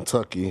higher than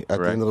Kentucky at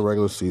the end of the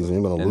regular season.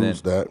 You're going to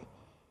lose that.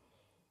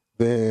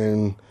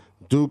 Then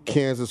Duke,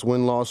 Kansas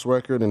win-loss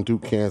record, and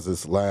Duke,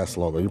 Kansas lasts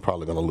longer. You're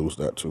probably going to lose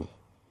that too.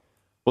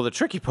 Well, the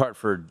tricky part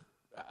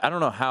I don't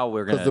know how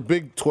we're going to. Because the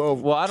Big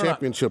 12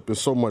 championship is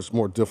so much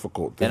more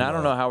difficult. And I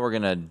don't know how we're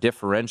going to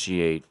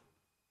differentiate.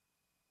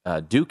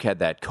 Duke had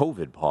that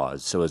COVID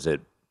pause, so is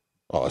it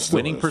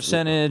winning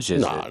percentage?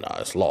 No,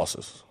 it's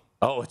losses.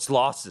 Oh, it's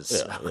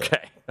losses. Yeah,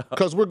 okay.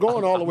 Because we're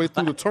going all the way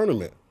through the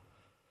tournament.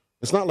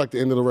 It's not like the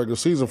end of the regular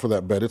season for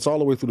that bet. It's all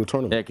the way through the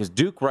tournament. Yeah, because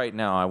Duke right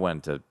now, I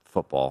went to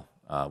football.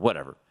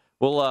 Whatever.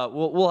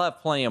 We'll have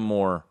plenty of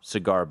more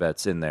cigar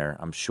bets in there,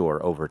 I'm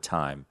sure, over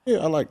time. Yeah,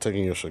 I like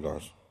taking your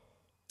cigars.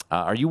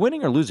 Are you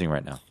winning or losing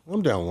right now?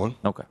 I'm down one.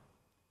 Okay.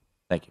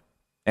 Thank you.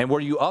 And were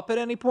you up at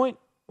any point?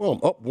 Well,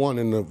 I'm up one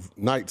in the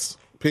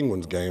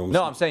Knights-Penguins game.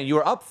 No, I'm saying you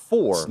were up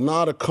 4. It's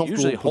not a comfortable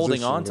usually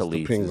holding on to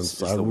leads.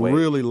 Penguins. I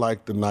really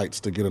like the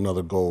Knights to get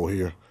another goal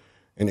here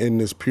and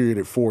end this period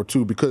at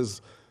 4-2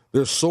 because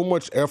there's so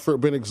much effort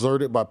been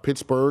exerted by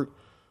Pittsburgh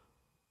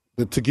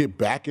to get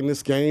back in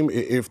this game.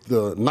 If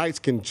the Knights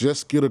can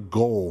just get a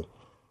goal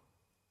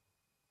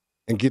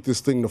and get this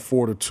thing to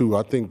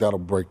 4-2, I think that'll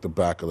break the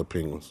back of the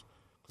Penguins.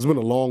 It's been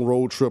a long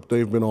road trip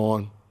they've been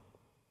on.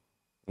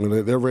 And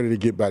they're ready to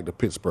get back to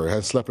Pittsburgh.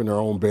 Hadn't slept in their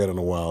own bed in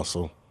a while,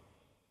 so.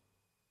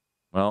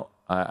 Well,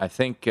 I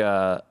think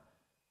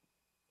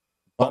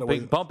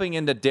bumping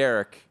into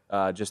Derek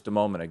just a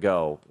moment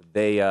ago,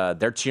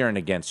 they're cheering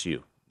against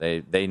you.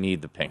 They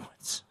need the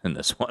Penguins in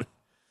this one.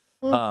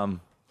 I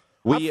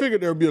figured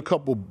there would be a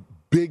couple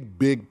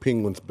big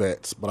Penguins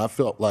bets, but I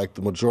felt like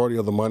the majority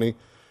of the money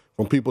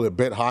from people that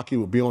bet hockey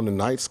would be on the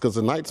Knights because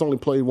the Knights only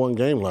played one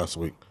game last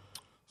week.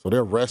 So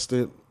they're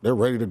rested. They're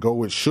ready to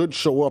go. It should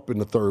show up in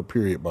the third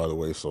period, by the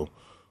way, so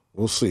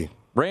we'll see.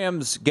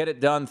 Rams get it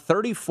done,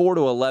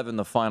 34-11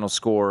 the final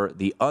score.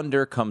 The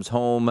under comes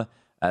home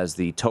as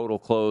the total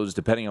closed,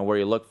 depending on where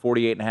you look,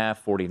 48.5,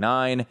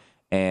 49,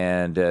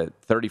 and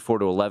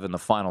 34-11 the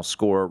final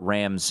score.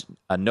 Rams,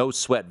 a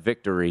no-sweat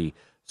victory.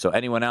 So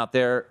anyone out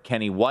there,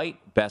 Kenny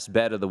White, best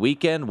bet of the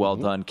weekend. Well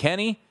done,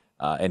 Kenny.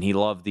 And he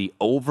loved the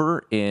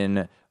over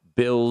in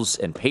Bills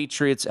and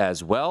Patriots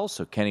as well.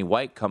 So Kenny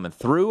White coming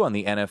through on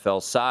the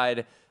NFL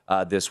side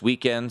this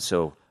weekend.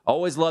 So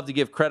always love to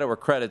give credit where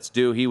credit's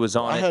due. He was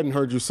on I hadn't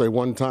heard you say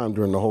one time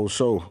during the whole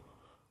show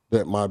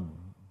that my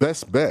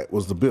best bet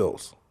was the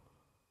Bills.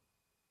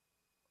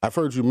 I've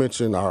heard you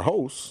mention our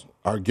host,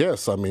 our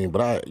guest,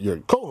 but your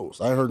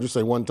co-host. I heard you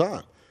say one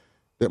time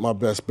that my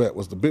best bet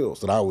was the Bills,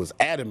 that I was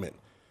adamant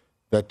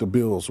that the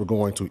Bills were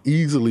going to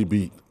easily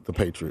beat the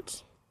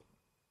Patriots.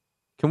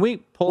 Can we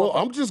pull up?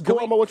 Well, I'm just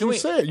going by what you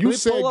said. You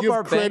said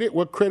give credit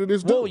what credit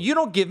is due. Well, you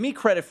don't give me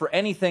credit for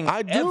anything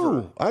I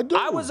do.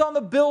 I was on the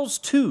Bills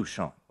too,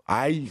 Sean.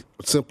 I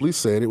simply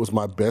said it was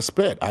my best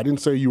bet. I didn't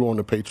say you were on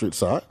the Patriots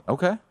side.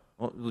 Okay.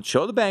 Well,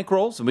 show the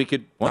bankrolls, and we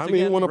could once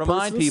again when a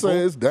remind person people.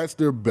 says that's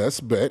their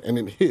best bet and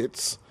it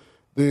hits,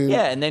 then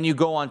and then you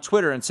go on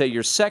Twitter and say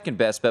your second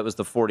best bet was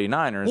the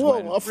 49ers.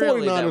 Well, when 49ers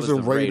really that was and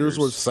the Raiders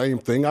was the same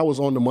thing. I was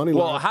on the money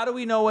line. Well, how do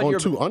we know what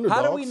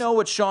how do we know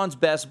what Sean's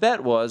best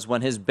bet was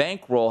when his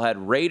bankroll had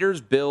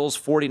Raiders, Bills,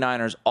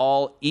 49ers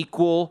all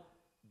equal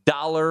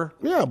dollar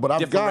but I've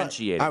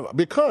differentiated?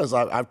 Because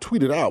I've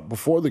tweeted out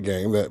before the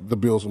game that the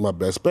Bills were my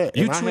best bet.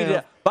 You tweeted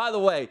out, by the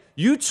way,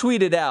 you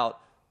tweeted out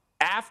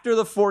after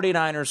the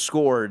 49ers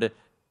scored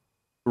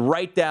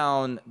right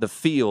down the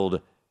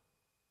field,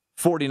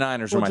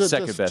 49ers were my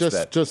second best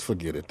bet. Just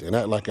forget it then.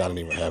 Act like I didn't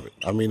even have it.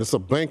 I mean, it's a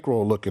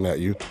bankroll looking at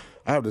you.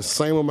 I have the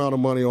same amount of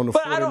money on the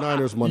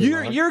 49ers money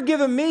line. You're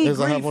giving me as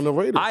grief. I have on the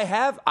Raiders. I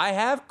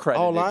have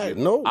credited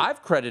you. No.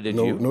 I've credited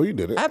you. No, you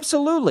didn't.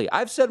 Absolutely.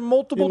 I've said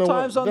multiple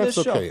times on this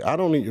show. That's okay. I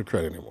don't need your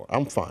credit anymore.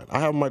 I'm fine. I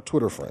have my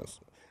Twitter friends.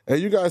 And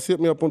you guys hit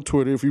me up on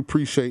Twitter if you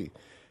appreciate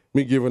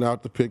me giving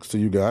out the picks to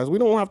you guys. We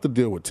don't have to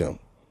deal with Tim.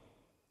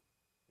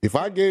 If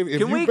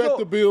you bet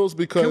the Bills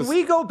because... Can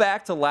we go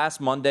back to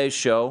last Monday's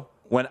show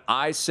when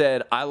I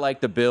said I like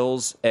the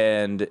Bills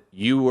and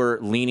you were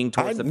leaning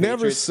towards the Patriots? I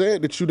never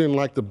said that you didn't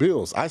like the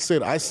Bills. I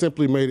said I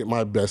simply made it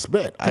my best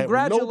bet.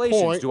 Congratulations. I have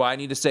no point. Do I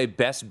need to say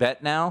best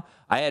bet now?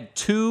 I had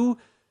two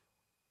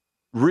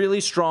really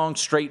strong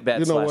straight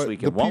bets last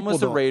weekend. One was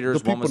the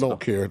Raiders. The people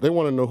don't care. They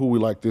want to know who we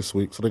like this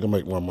week so they can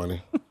make more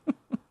money.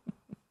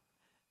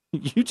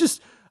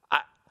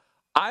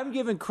 I'm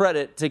giving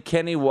credit to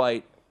Kenny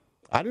White.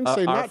 I didn't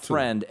say not to. Our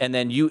friend, and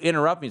then you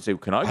interrupt me and say,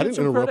 "Can I get some credit?" I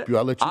didn't interrupt you.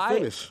 I let you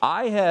finish.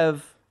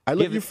 I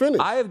let you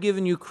finish. I have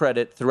given you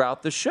credit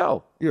throughout the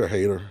show. You're a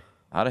hater.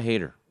 Not a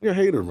hater. You're a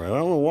hater, man. I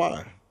don't know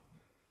why.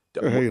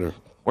 You're a hater.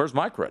 Where's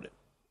my credit?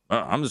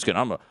 I'm just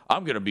kidding.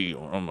 I'm gonna be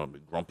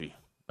grumpy.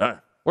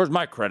 Where's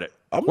my credit?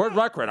 Where's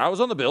my credit? I was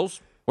on the Bills.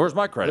 Where's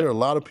my credit? There are a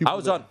lot of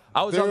people.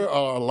 There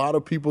are a lot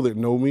of people that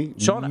know me.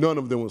 Sean, none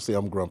of them would say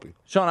I'm grumpy.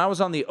 Sean, I was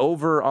on the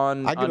over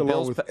on. I get on along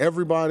Bills with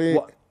everybody.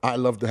 I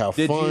love to have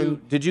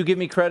fun. Did you give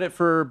me credit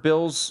for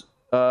Bills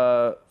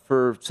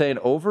for saying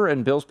over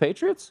and Bills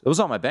Patriots? It was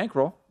on my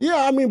bankroll. Yeah,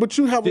 I mean, but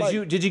you have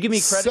did you give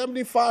me credit?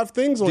 75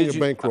 things on your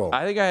bankroll.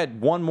 I think I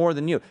had one more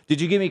than you. Did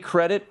you give me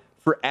credit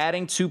for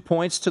adding 2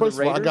 points to First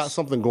the Raiders? Of all, I got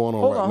something going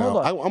on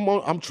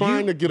now. I'm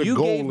trying to get a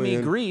goal in. You gave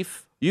me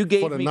grief. You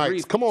gave me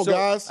grief. Come on,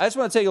 guys. I just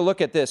want to take a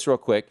look at this real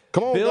quick.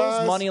 Come on, Bills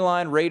guys. money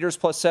line, Raiders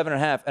plus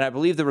 7.5. And I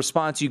believe the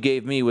response you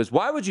gave me was,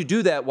 why would you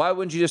do that? Why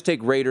wouldn't you just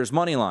take Raiders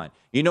money line?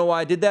 You know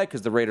why I did that?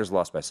 Because the Raiders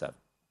lost by 7.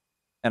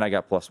 And I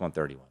got plus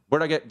 131.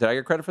 Did I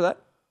get credit for that?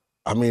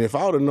 I mean, if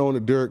I would have known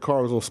that Derek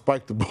Carr was going to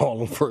spike the ball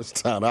on first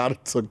time, I'd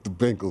have took the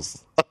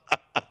Bengals.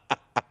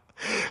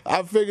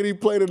 I figured he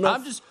played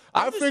enough.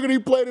 I figured he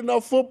played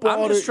enough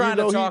football. I'm just trying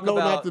to talk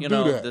about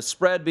the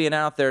spread being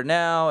out there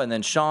now, and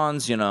then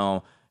Sean's,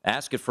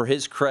 asking for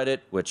his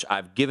credit, which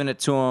I've given it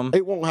to him.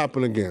 It won't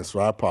happen again, so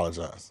I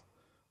apologize.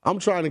 I'm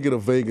trying to get a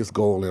Vegas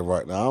goal in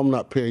right now. I'm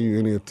not paying you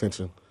any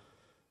attention.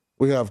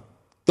 We have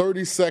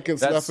 30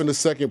 seconds left in the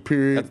second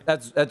period.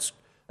 That's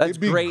It'd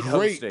be great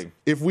great hosting.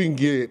 if we can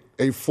get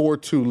a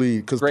 4-2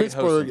 lead because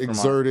Pittsburgh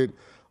exerted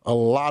a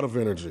lot of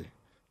energy.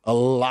 A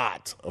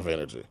lot of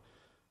energy.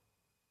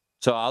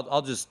 So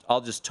I'll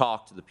just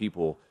talk to the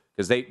people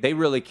because they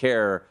really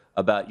care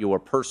about your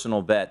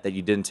personal bet that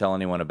you didn't tell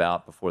anyone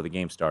about before the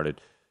game started.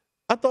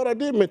 I thought I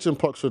did mention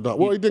Puck Sherdon.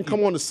 Well, he didn't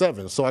come on to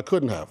 7, so I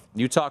couldn't have.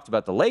 You talked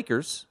about the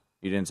Lakers.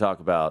 You didn't talk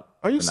about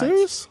Are you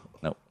serious?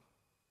 Nope.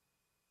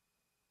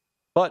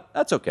 But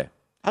that's okay.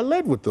 I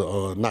led with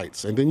the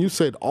Knights, and then you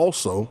said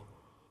also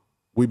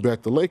we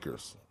bet the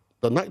Lakers.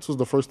 The Knights was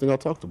the first thing I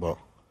talked about.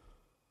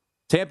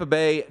 Tampa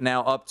Bay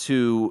now up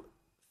to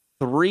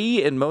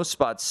 3 in most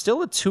spots,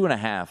 still at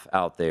 2.5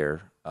 out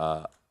there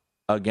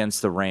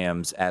against the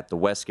Rams at the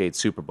Westgate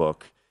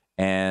Superbook.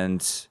 And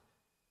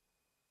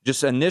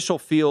just initial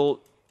feel,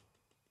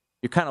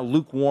 you're kind of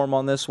lukewarm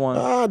on this one.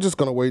 I'm just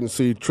going to wait and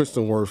see.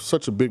 Tristan Wirfs,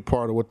 such a big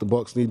part of what the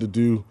Bucs need to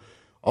do.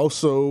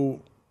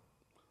 Also,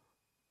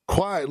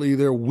 quietly,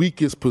 their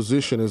weakest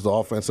position is the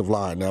offensive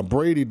line. Now,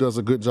 Brady does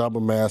a good job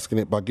of masking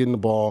it by getting the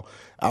ball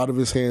out of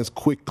his hands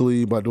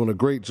quickly, by doing a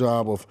great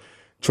job of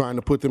trying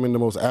to put them in the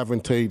most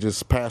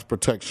advantageous pass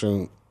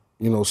protection,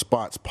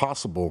 spots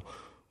possible.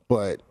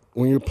 But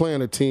when you're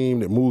playing a team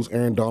that moves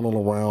Aaron Donald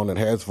around and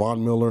has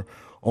Von Miller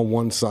on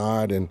one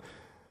side, and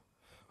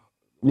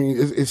I mean,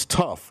 it's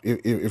tough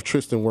if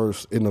Tristan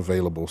Wirfs isn't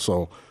available.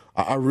 So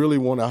I really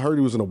I heard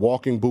he was in a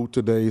walking boot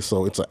today,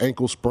 so it's an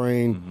ankle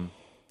sprain. Mm-hmm.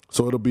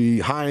 So it'll be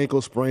high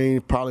ankle sprain,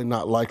 probably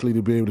not likely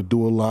to be able to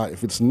do a lot.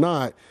 If it's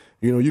not,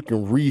 you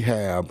can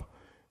rehab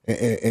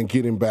and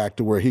get him back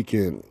to where he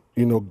can,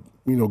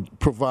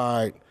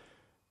 provide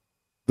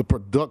the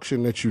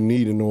production that you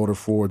need in order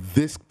for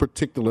this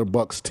particular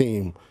Bucs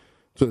team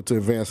to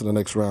advance in the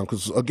next round.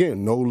 Because,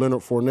 again, no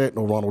Leonard Fournette,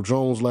 no Ronald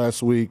Jones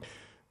last week.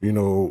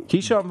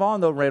 Keyshawn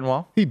Vaughn, though, ran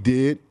well. He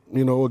did.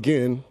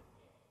 Again,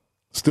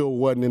 still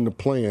wasn't in the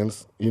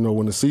plans,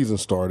 when the season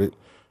started.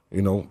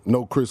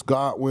 No Chris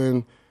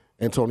Godwin.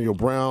 Antonio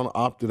Brown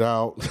opted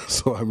out.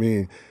 So, I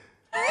mean,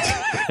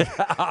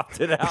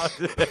 Opted out.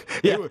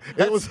 Yeah,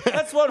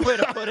 that's one way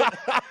to put it.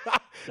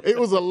 It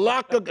was a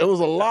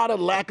lot of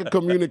lack of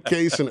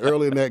communication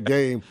early in that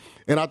game,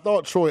 and I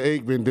thought Troy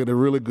Aikman did a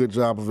really good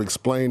job of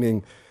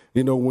explaining,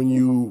 when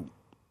you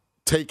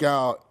take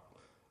out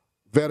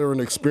veteran,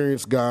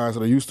 experienced guys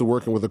that are used to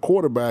working with a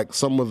quarterback,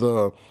 some of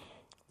the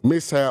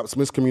mishaps,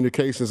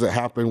 miscommunications that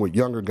happen with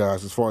younger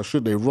guys as far as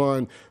should they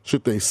run,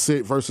 should they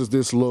sit versus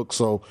this look.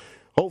 So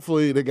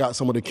hopefully they got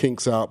some of the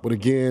kinks out. But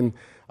again,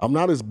 I'm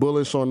not as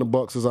bullish on the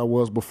Bucs as I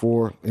was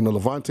before.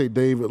 Levante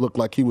David looked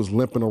like he was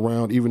limping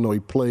around even though he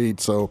played.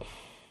 So,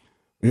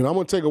 I'm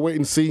going to take a wait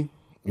and see.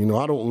 I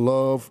don't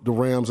love the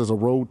Rams as a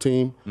road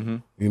team,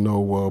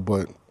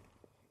 but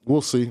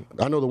we'll see.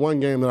 I know the one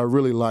game that I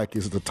really like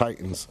is the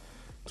Titans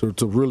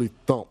to really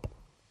thump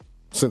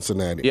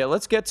Cincinnati. Yeah,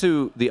 let's get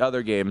to the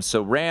other games.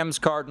 So Rams,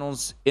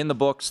 Cardinals in the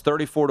books,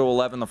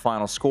 34-11 the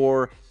final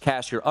score.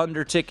 Cash your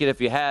under ticket if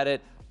you had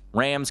it.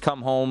 Rams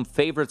come home.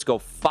 Favorites go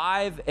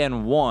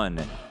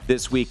 5-1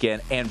 this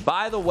weekend. And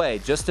by the way,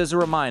 just as a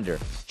reminder,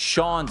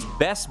 Sean's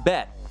best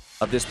bet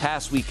of this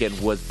past weekend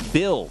was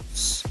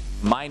Bills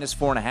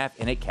 -4.5,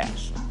 and it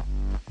cashed.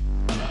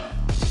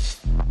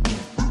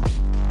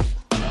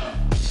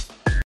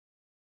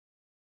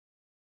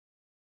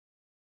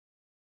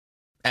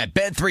 At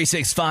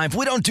Bet365,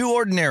 we don't do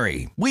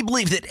ordinary. We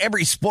believe that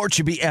every sport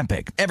should be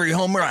epic. Every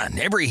home run,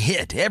 every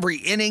hit, every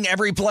inning,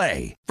 every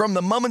play. From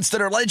the moments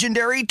that are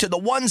legendary to the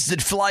ones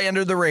that fly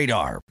under the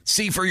radar.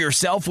 See for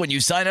yourself when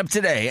you sign up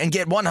today and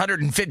get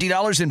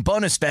 $150 in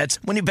bonus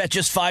bets when you bet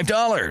just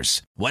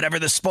 $5. Whatever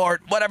the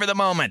sport, whatever the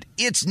moment,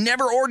 it's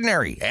never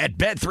ordinary at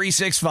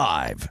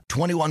Bet365.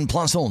 21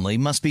 plus only.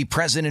 Must be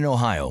present in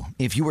Ohio.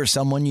 If you or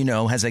someone you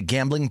know has a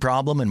gambling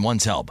problem and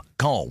wants help,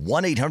 call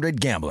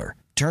 1-800-GAMBLER.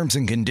 Terms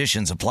and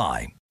conditions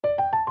apply.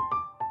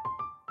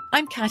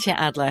 I'm Katya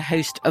Adler,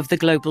 host of The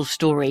Global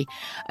Story.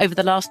 Over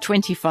the last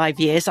 25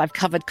 years, I've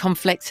covered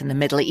conflicts in the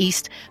Middle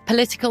East,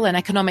 political and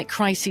economic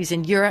crises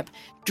in Europe,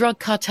 drug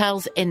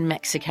cartels in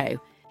Mexico.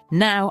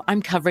 Now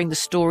I'm covering the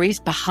stories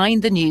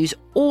behind the news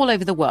all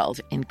over the world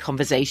in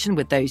conversation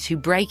with those who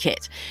break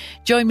it.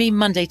 Join me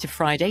Monday to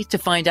Friday to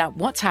find out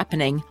what's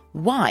happening,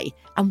 why,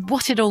 and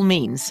what it all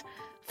means.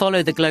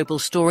 Follow The Global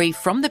Story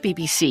from the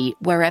BBC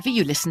wherever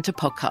you listen to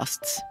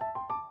podcasts.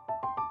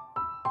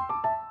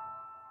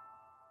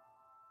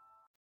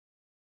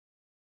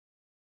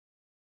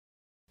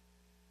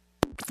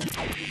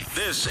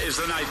 This is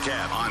the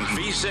Nightcap on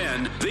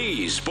VSiN,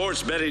 the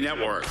Sports Betting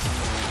Network.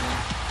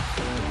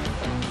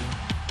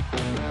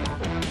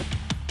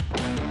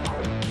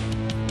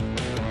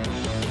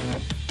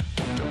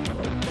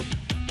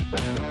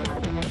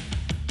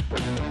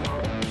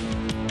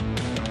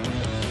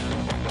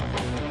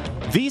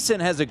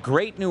 VSiN has a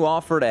great new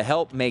offer to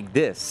help make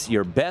this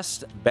your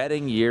best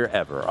betting year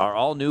ever. Our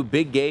all-new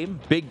Big Game,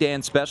 Big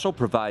Dan Special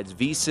provides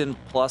VSiN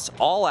Plus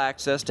all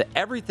access to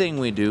everything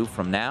we do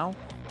from now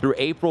through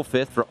April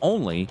 5th for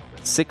only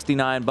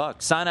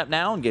 $69. Sign up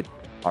now and get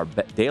our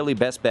daily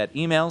best bet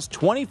emails,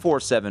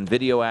 24/7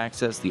 video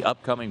access, the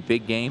upcoming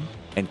big game,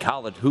 and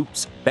college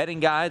hoops betting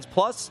guides,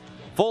 plus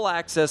full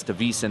access to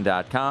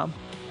VSiN.com.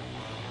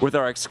 With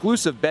our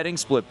exclusive betting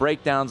split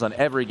breakdowns on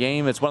every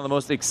game, it's one of the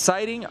most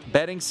exciting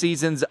betting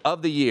seasons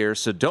of the year,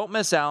 so don't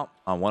miss out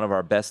on one of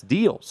our best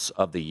deals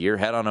of the year.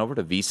 Head on over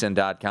to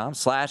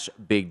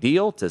VSiN.com/big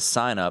deal to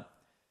sign up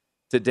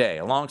today.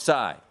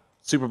 Alongside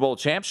Super Bowl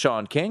champ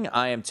Sean King,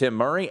 I am Tim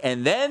Murray.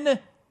 And then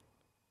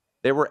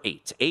there were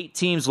eight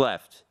teams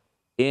left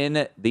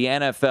in the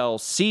NFL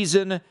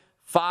season.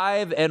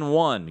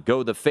 5-1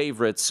 go the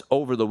favorites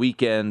over the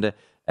weekend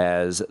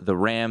as the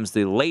Rams,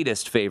 the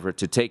latest favorite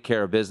to take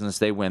care of business.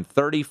 They win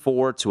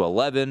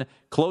 34-11.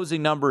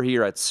 Closing number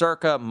here at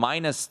circa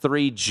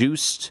 -3,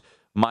 juiced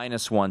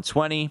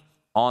 -120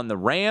 on the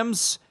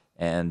Rams.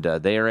 And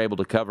they are able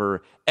to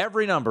cover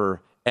every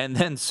number and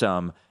then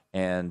some.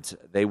 And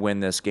they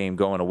win this game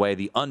going away.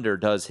 The under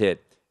does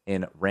hit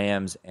in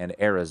Rams and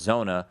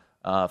Arizona.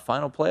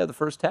 Final play of the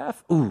first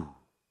half. Ooh.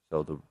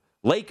 So the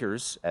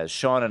Lakers, as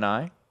Sean and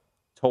I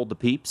told the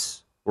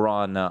peeps, we're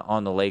on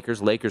the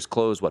Lakers. Lakers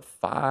closed,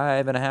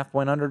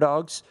 5.5-point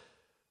underdogs.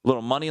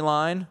 Little money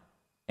line.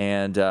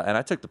 And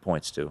I took the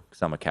points, too,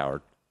 because I'm a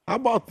coward. How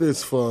about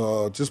this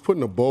for just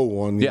putting a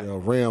bow on the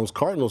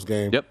Rams-Cardinals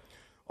game? Yep.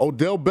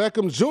 Odell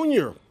Beckham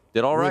Jr.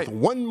 did all right. With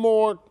one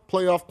more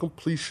playoff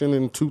completion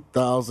in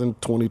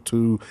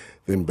 2022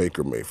 than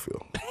Baker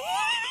Mayfield.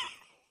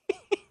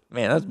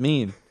 Man, that's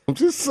mean. I'm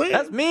just saying.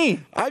 That's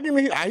mean.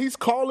 He's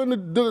calling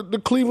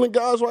the Cleveland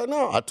guys right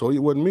now. I told you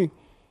it wasn't me.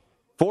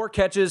 4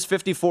 catches,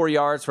 54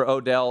 yards for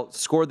Odell.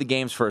 Scored the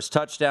game's first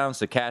touchdown,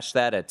 so cash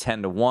that at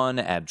 10-1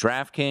 at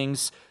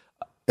DraftKings.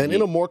 And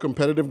in a more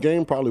competitive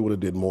game, probably would have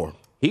did more.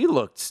 He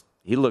looked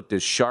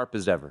as sharp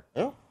as ever.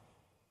 Yeah.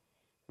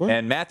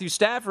 And Matthew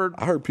Stafford.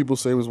 I heard people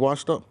say he was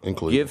washed up in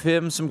Cleveland. Give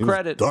him some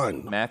credit.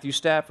 Done. Matthew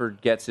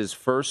Stafford gets his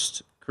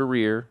first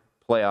career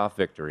playoff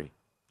victory.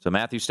 So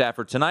Matthew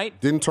Stafford tonight.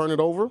 Didn't turn it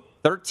over.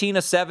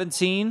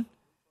 13-17.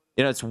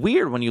 It's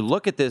weird when you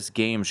look at this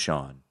game,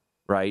 Sean,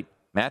 right?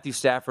 Matthew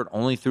Stafford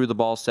only threw the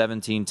ball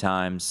 17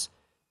 times.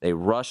 They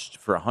rushed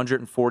for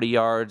 140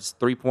 yards,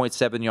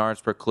 3.7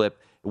 yards per clip.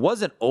 It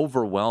wasn't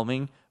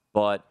overwhelming,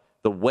 but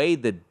the way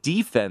the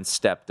defense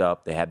stepped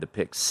up, they had the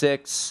pick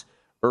six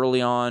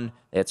early on.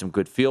 They had some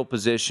good field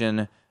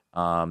position.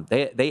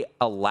 They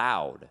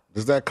allowed.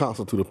 Does that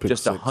constitute a pick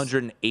just six?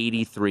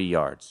 183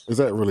 yards. Is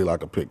that really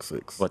like a pick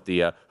six? But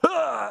the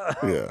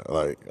yeah,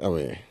 like I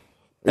mean,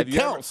 it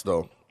counts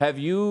though. Have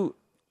you,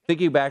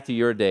 thinking back to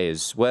your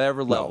days,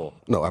 whatever level?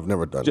 No, I've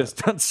never done just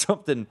done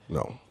something.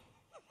 No,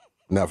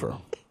 never.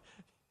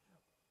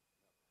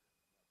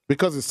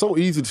 Because it's so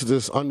easy to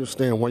just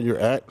understand where you're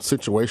at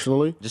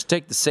situationally. Just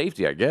take the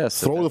safety, I guess.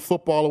 Throw the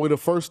football away the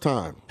first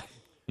time.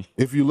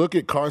 If you look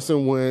at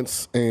Carson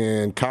Wentz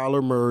and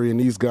Kyler Murray and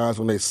these guys,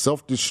 when they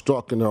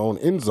self-destruct in their own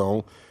end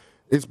zone,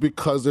 it's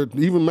because they're,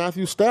 even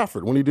Matthew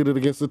Stafford, when he did it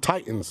against the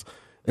Titans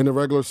in the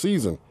regular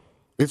season,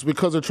 it's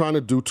because they're trying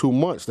to do too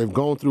much. They've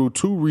gone through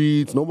two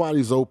reads,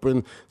 nobody's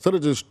open. Instead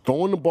of just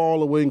throwing the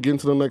ball away and getting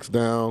to the next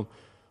down,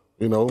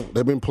 you know,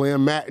 they've been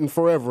playing Madden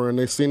forever, and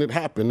they've seen it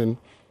happen, and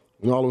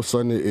all of a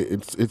sudden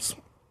it's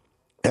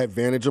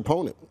advantage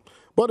opponent.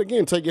 But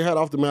again, take your hat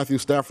off to Matthew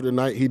Stafford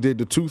tonight. He did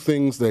the two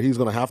things that he's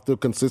going to have to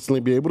consistently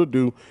be able to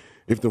do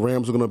if the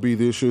Rams are going to be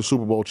this year's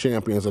Super Bowl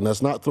champions, and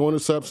that's not throw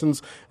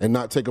interceptions and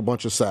not take a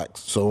bunch of sacks.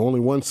 So only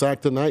one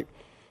sack tonight,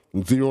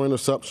 0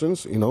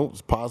 interceptions. You know,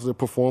 it's positive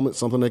performance,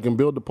 something they can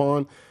build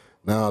upon.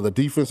 Now, the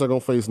defense they're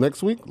going to face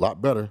next week, a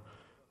lot better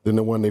than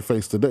the one they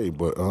faced today,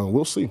 but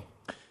we'll see.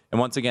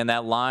 And once again,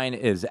 that line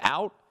is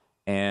out.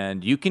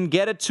 And you can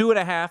get a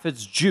 2.5.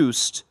 It's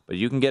juiced, but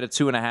you can get a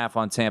 2.5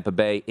 on Tampa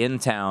Bay in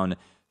town.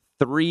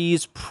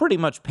 3's pretty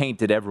much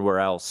painted everywhere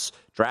else.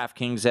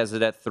 DraftKings has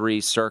it at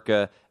 3,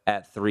 Circa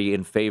at 3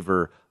 in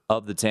favor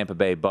of the Tampa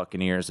Bay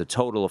Buccaneers. A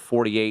total of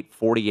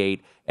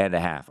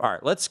 48.5. All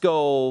right, let's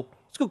go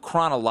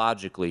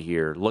chronologically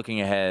here,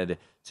 looking ahead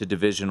to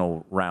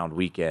divisional round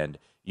weekend.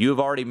 You have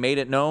already made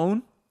it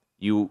known.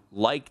 You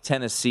like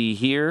Tennessee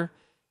here.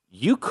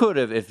 You could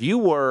have, if you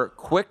were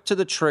quick to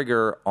the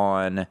trigger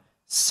on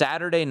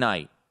Saturday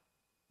night,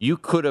 you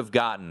could have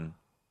gotten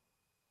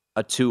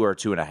a 2 or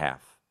 2.5.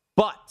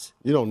 But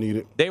you don't need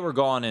it. They were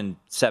gone in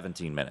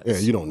 17 minutes. Yeah,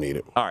 you don't need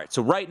it. All right,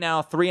 so right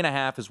now,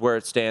 3.5 is where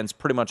it stands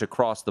pretty much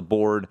across the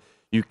board.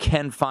 You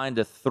can find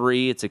a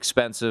 3. It's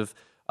expensive,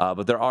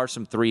 but there are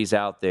some 3s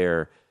out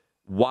there.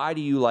 Why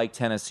do you like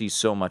Tennessee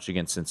so much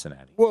against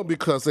Cincinnati? Well,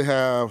 because they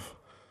have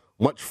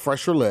much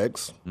fresher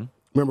legs. Mm-hmm.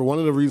 Remember, one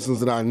of the reasons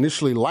that I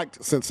initially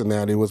liked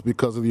Cincinnati was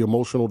because of the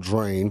emotional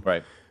drain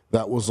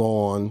that was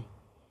on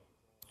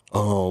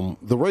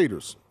the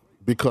Raiders,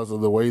 because of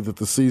the way that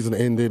the season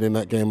ended in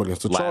that game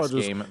against the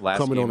Chargers,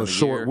 coming on a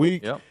short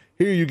week. Yep.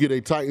 Here you get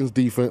a Titans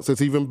defense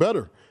that's even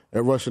better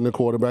at rushing the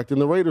quarterback than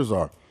the Raiders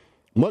are.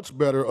 Much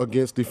better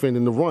against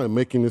defending the run,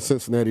 making the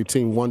Cincinnati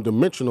team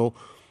one-dimensional.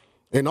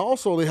 And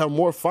also they have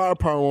more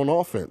firepower on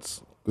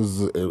offense.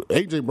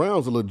 A.J.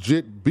 Brown's a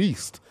legit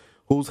beast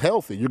who's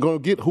healthy. You're going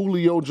to get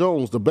Julio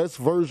Jones, the best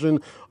version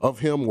of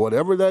him,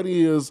 whatever that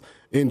is,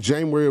 in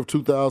January of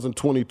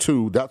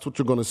 2022. That's what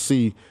you're going to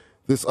see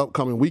this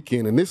upcoming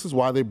weekend. And this is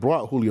why they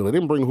brought Julio. They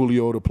didn't bring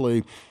Julio to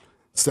play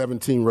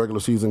 17 regular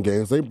season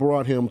games. They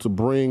brought him to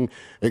bring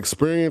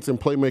experience and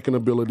playmaking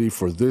ability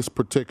for this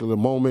particular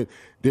moment.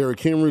 Derrick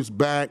Henry's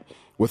back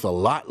with a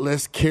lot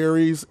less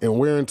carries and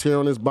wear and tear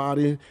on his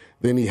body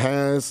than he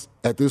has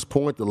at this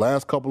point the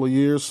last couple of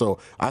years. So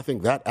I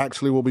think that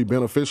actually will be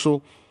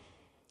beneficial.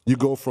 You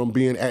go from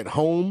being at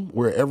home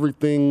where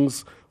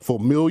everything's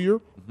familiar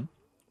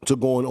to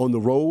going on the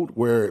road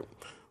where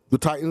the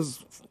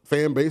Titans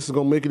fan base is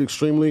going to make it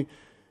extremely,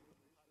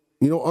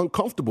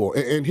 uncomfortable.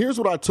 And here's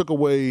what I took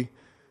away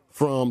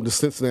from the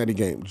Cincinnati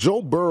game.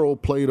 Joe Burrow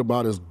played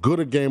about as good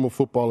a game of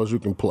football as you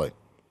can play.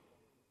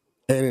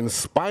 And in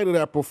spite of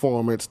that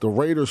performance, the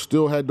Raiders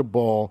still had the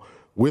ball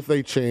with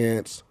a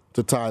chance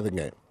to tie the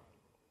game.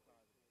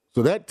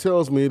 So that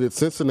tells me that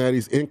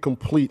Cincinnati's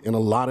incomplete in a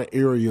lot of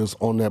areas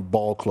on that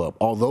ball club.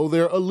 Although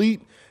they're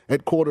elite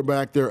at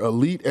quarterback, they're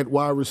elite at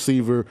wide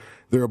receiver,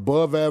 they're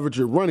above average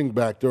at running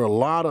back, there are a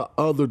lot of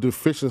other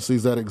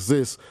deficiencies that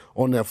exist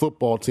on that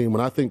football team,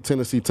 and I think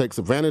Tennessee takes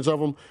advantage of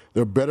them.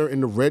 They're better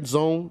in the red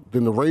zone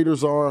than the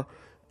Raiders are,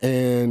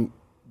 and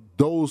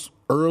those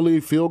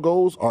early field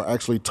goals are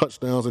actually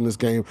touchdowns in this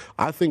game.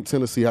 I think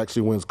Tennessee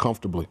actually wins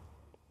comfortably.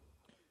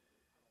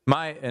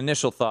 My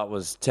initial thought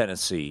was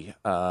Tennessee.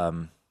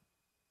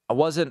 I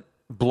wasn't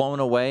blown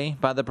away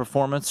by the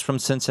performance from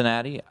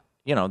Cincinnati.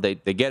 They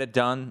get it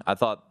done. I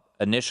thought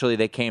initially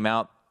they came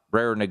out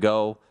raring to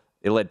go.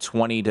 They led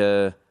 20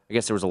 to, I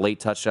guess there was a late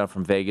touchdown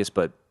from Vegas,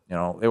 but,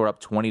 they were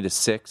up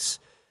 20-6.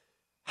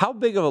 How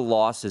big of a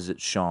loss is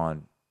it,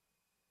 Sean,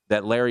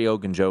 that Larry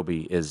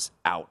Ogunjobi is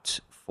out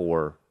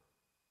for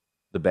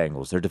the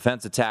Bengals? Their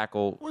defensive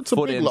tackle,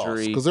 foot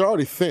injury. Because they're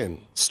already thin.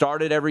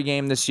 Started every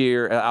game this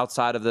year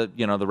outside of the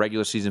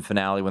regular season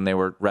finale when they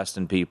were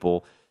resting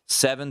people.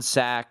 7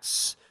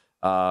 sacks,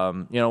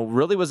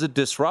 really was a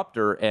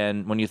disruptor.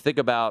 And when you think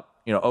about,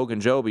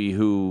 Ogunjobi,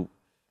 who,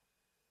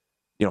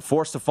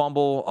 forced a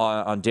fumble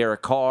on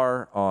Derek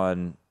Carr,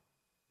 on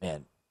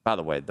By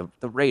the way,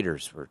 the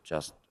Raiders were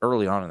just,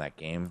 early on in that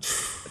game,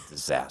 a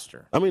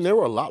disaster. I mean, they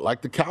were a lot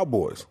like the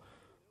Cowboys.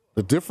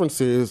 The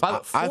difference is, I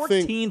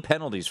think 14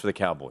 penalties for the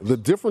Cowboys. The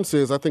difference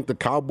is, I think the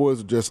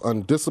Cowboys are just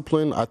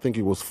undisciplined. I think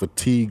it was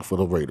fatigue for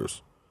the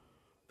Raiders.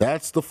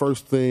 That's the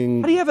first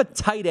thing. How do you have a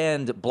tight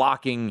end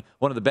blocking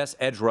one of the best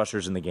edge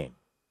rushers in the game?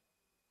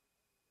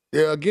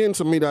 Yeah, again,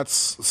 to me, that's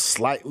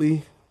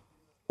slightly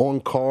on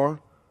Carr.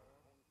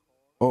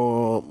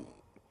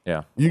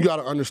 Yeah. You got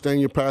to understand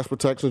your pass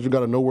protections. You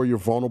got to know where you're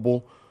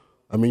vulnerable.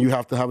 I mean, you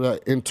have to have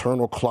that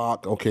internal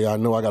clock. Okay, I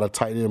know I got a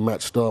tight end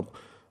matched up,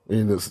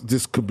 and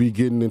this could be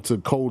getting into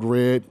code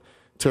red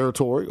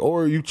territory,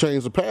 or you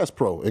change the pass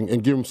pro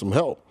and give him some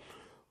help.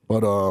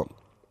 But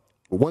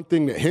one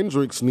thing that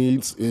Hendricks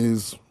needs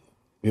is,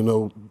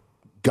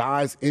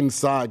 guys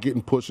inside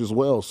getting pushed as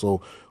well.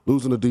 So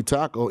losing a D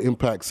tackle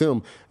impacts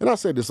him. And I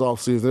said this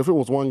offseason, if it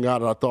was one guy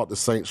that I thought the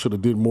Saints should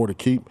have did more to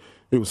keep,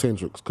 it was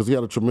Hendricks, because he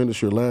had a tremendous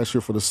year last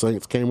year for the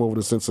Saints, came over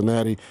to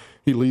Cincinnati.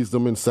 He leads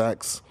them in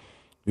sacks,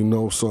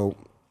 so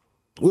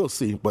we'll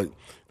see. But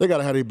they got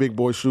to have their big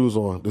boy shoes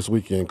on this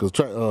weekend, because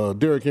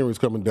Derrick Henry's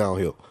coming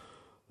downhill.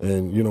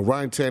 And,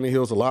 Ryan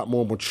Tannehill's a lot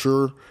more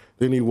mature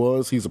than he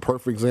was. He's a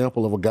perfect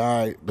example of a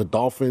guy, the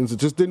Dolphins, it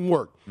just didn't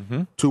work.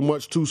 Mm-hmm. Too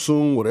much, too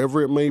soon,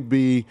 whatever it may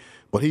be.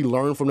 But he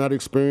learned from that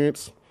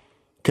experience,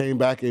 came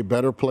back a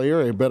better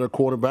player, a better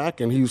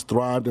quarterback, and he's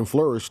thrived and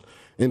flourished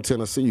in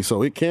Tennessee.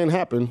 So it can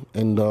happen,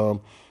 and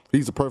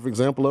he's a perfect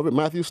example of it.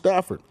 Matthew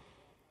Stafford.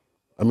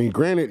 I mean,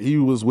 granted, he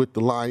was with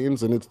the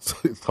Lions, and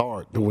it's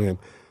hard to win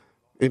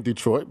in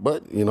Detroit.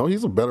 But,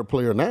 he's a better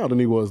player now than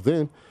he was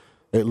then.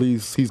 At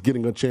least he's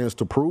getting a chance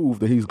to prove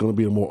that he's going to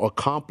be a more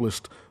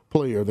accomplished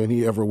player than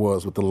he ever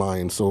was with the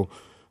Lions. So,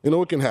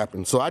 it can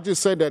happen. So I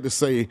just said that to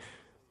say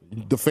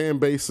the fan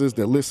bases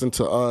that listen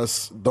to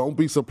us, don't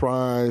be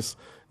surprised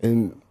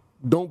and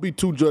don't be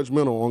too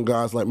judgmental on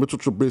guys like Mitchell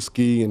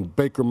Trubisky and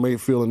Baker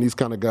Mayfield and these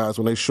kind of guys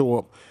when they show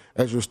up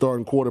as your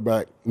starting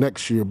quarterback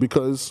next year,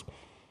 because,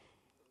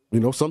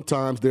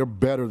 sometimes they're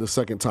better the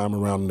second time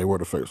around than they were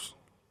the first.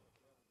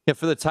 Yeah,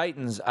 for the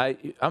Titans,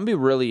 I'm be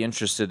really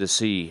interested to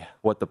see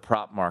what the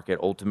prop market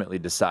ultimately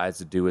decides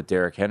to do with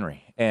Derrick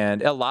Henry.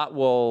 And a lot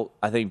will,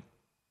 I think,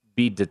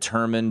 be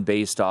determined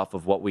based off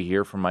of what we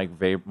hear from Mike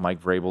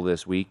Vrabel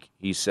this week.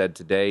 He said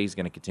today he's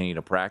going to continue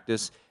to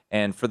practice.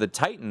 And for the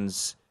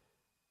Titans,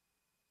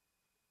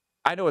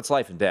 I know it's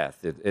life and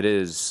death. It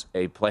is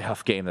a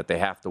playoff game that they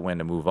have to win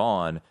to move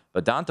on.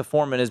 But D'Onta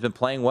Foreman has been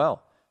playing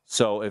well.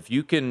 So if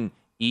you can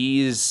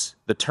ease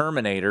the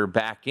Terminator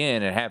back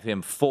in and have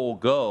him full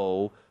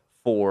go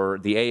for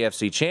the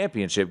AFC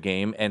Championship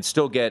game and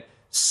still get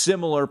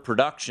similar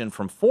production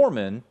from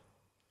Foreman.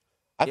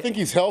 I think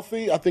he's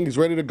healthy. I think he's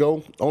ready to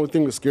go. The only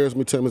thing that scares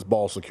me, Tim, is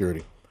ball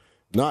security.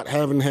 Not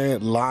having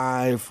had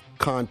live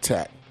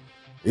contact.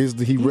 He's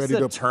ready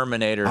to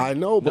Terminator. I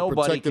know, but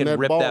nobody protecting can that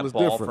rip ball that is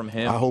ball different. from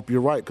him. I hope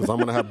you're right, because I'm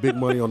going to have big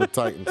money on the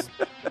Titans.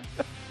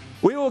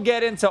 We will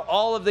get into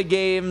all of the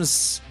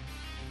games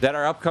that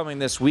are upcoming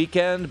this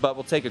weekend, but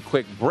we'll take a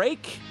quick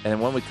break.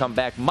 And when we come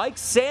back, Mike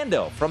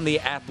Sando from The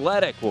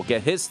Athletic will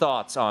get his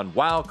thoughts on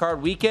Wild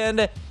Card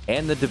Weekend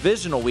and the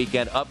divisional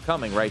weekend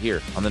upcoming right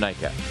here on the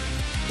Nightcap.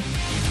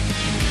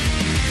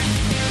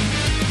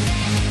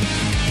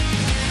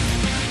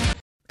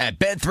 At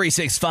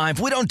Bet365,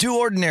 we don't do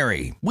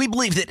ordinary. We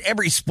believe that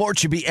every sport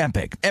should be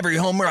epic. Every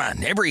home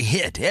run, every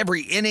hit,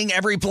 every inning,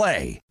 every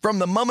play. From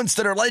the moments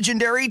that are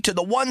legendary to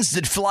the ones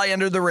that fly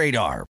under the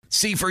radar.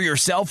 See for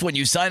yourself when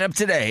you sign up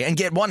today and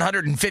get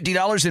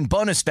 $150 in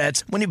bonus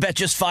bets when you bet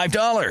just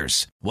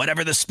 $5.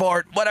 Whatever the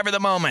sport, whatever the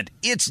moment,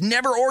 it's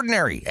never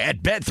ordinary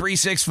at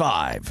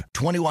Bet365.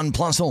 21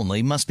 plus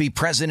only. Must be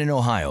present in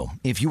Ohio.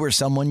 If you or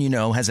someone you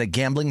know has a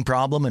gambling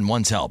problem and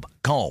wants help,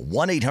 call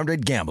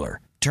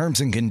 1-800-GAMBLER.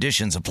 Terms and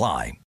conditions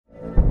apply.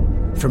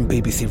 From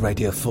BBC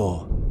Radio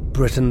 4,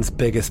 Britain's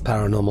biggest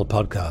paranormal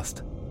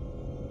podcast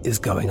is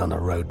going on a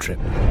road trip.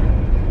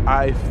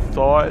 I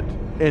thought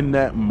in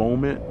that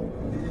moment,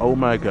 oh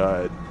my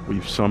God,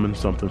 we've summoned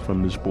something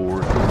from this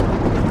board.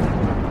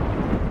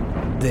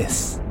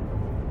 This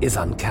is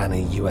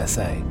Uncanny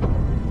USA.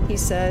 He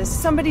says,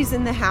 somebody's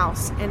in the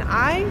house, and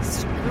I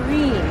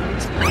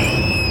screamed.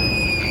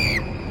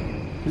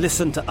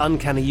 Listen to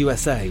Uncanny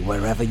USA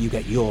wherever you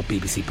get your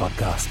BBC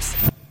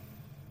podcasts,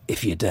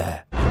 if you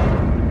dare.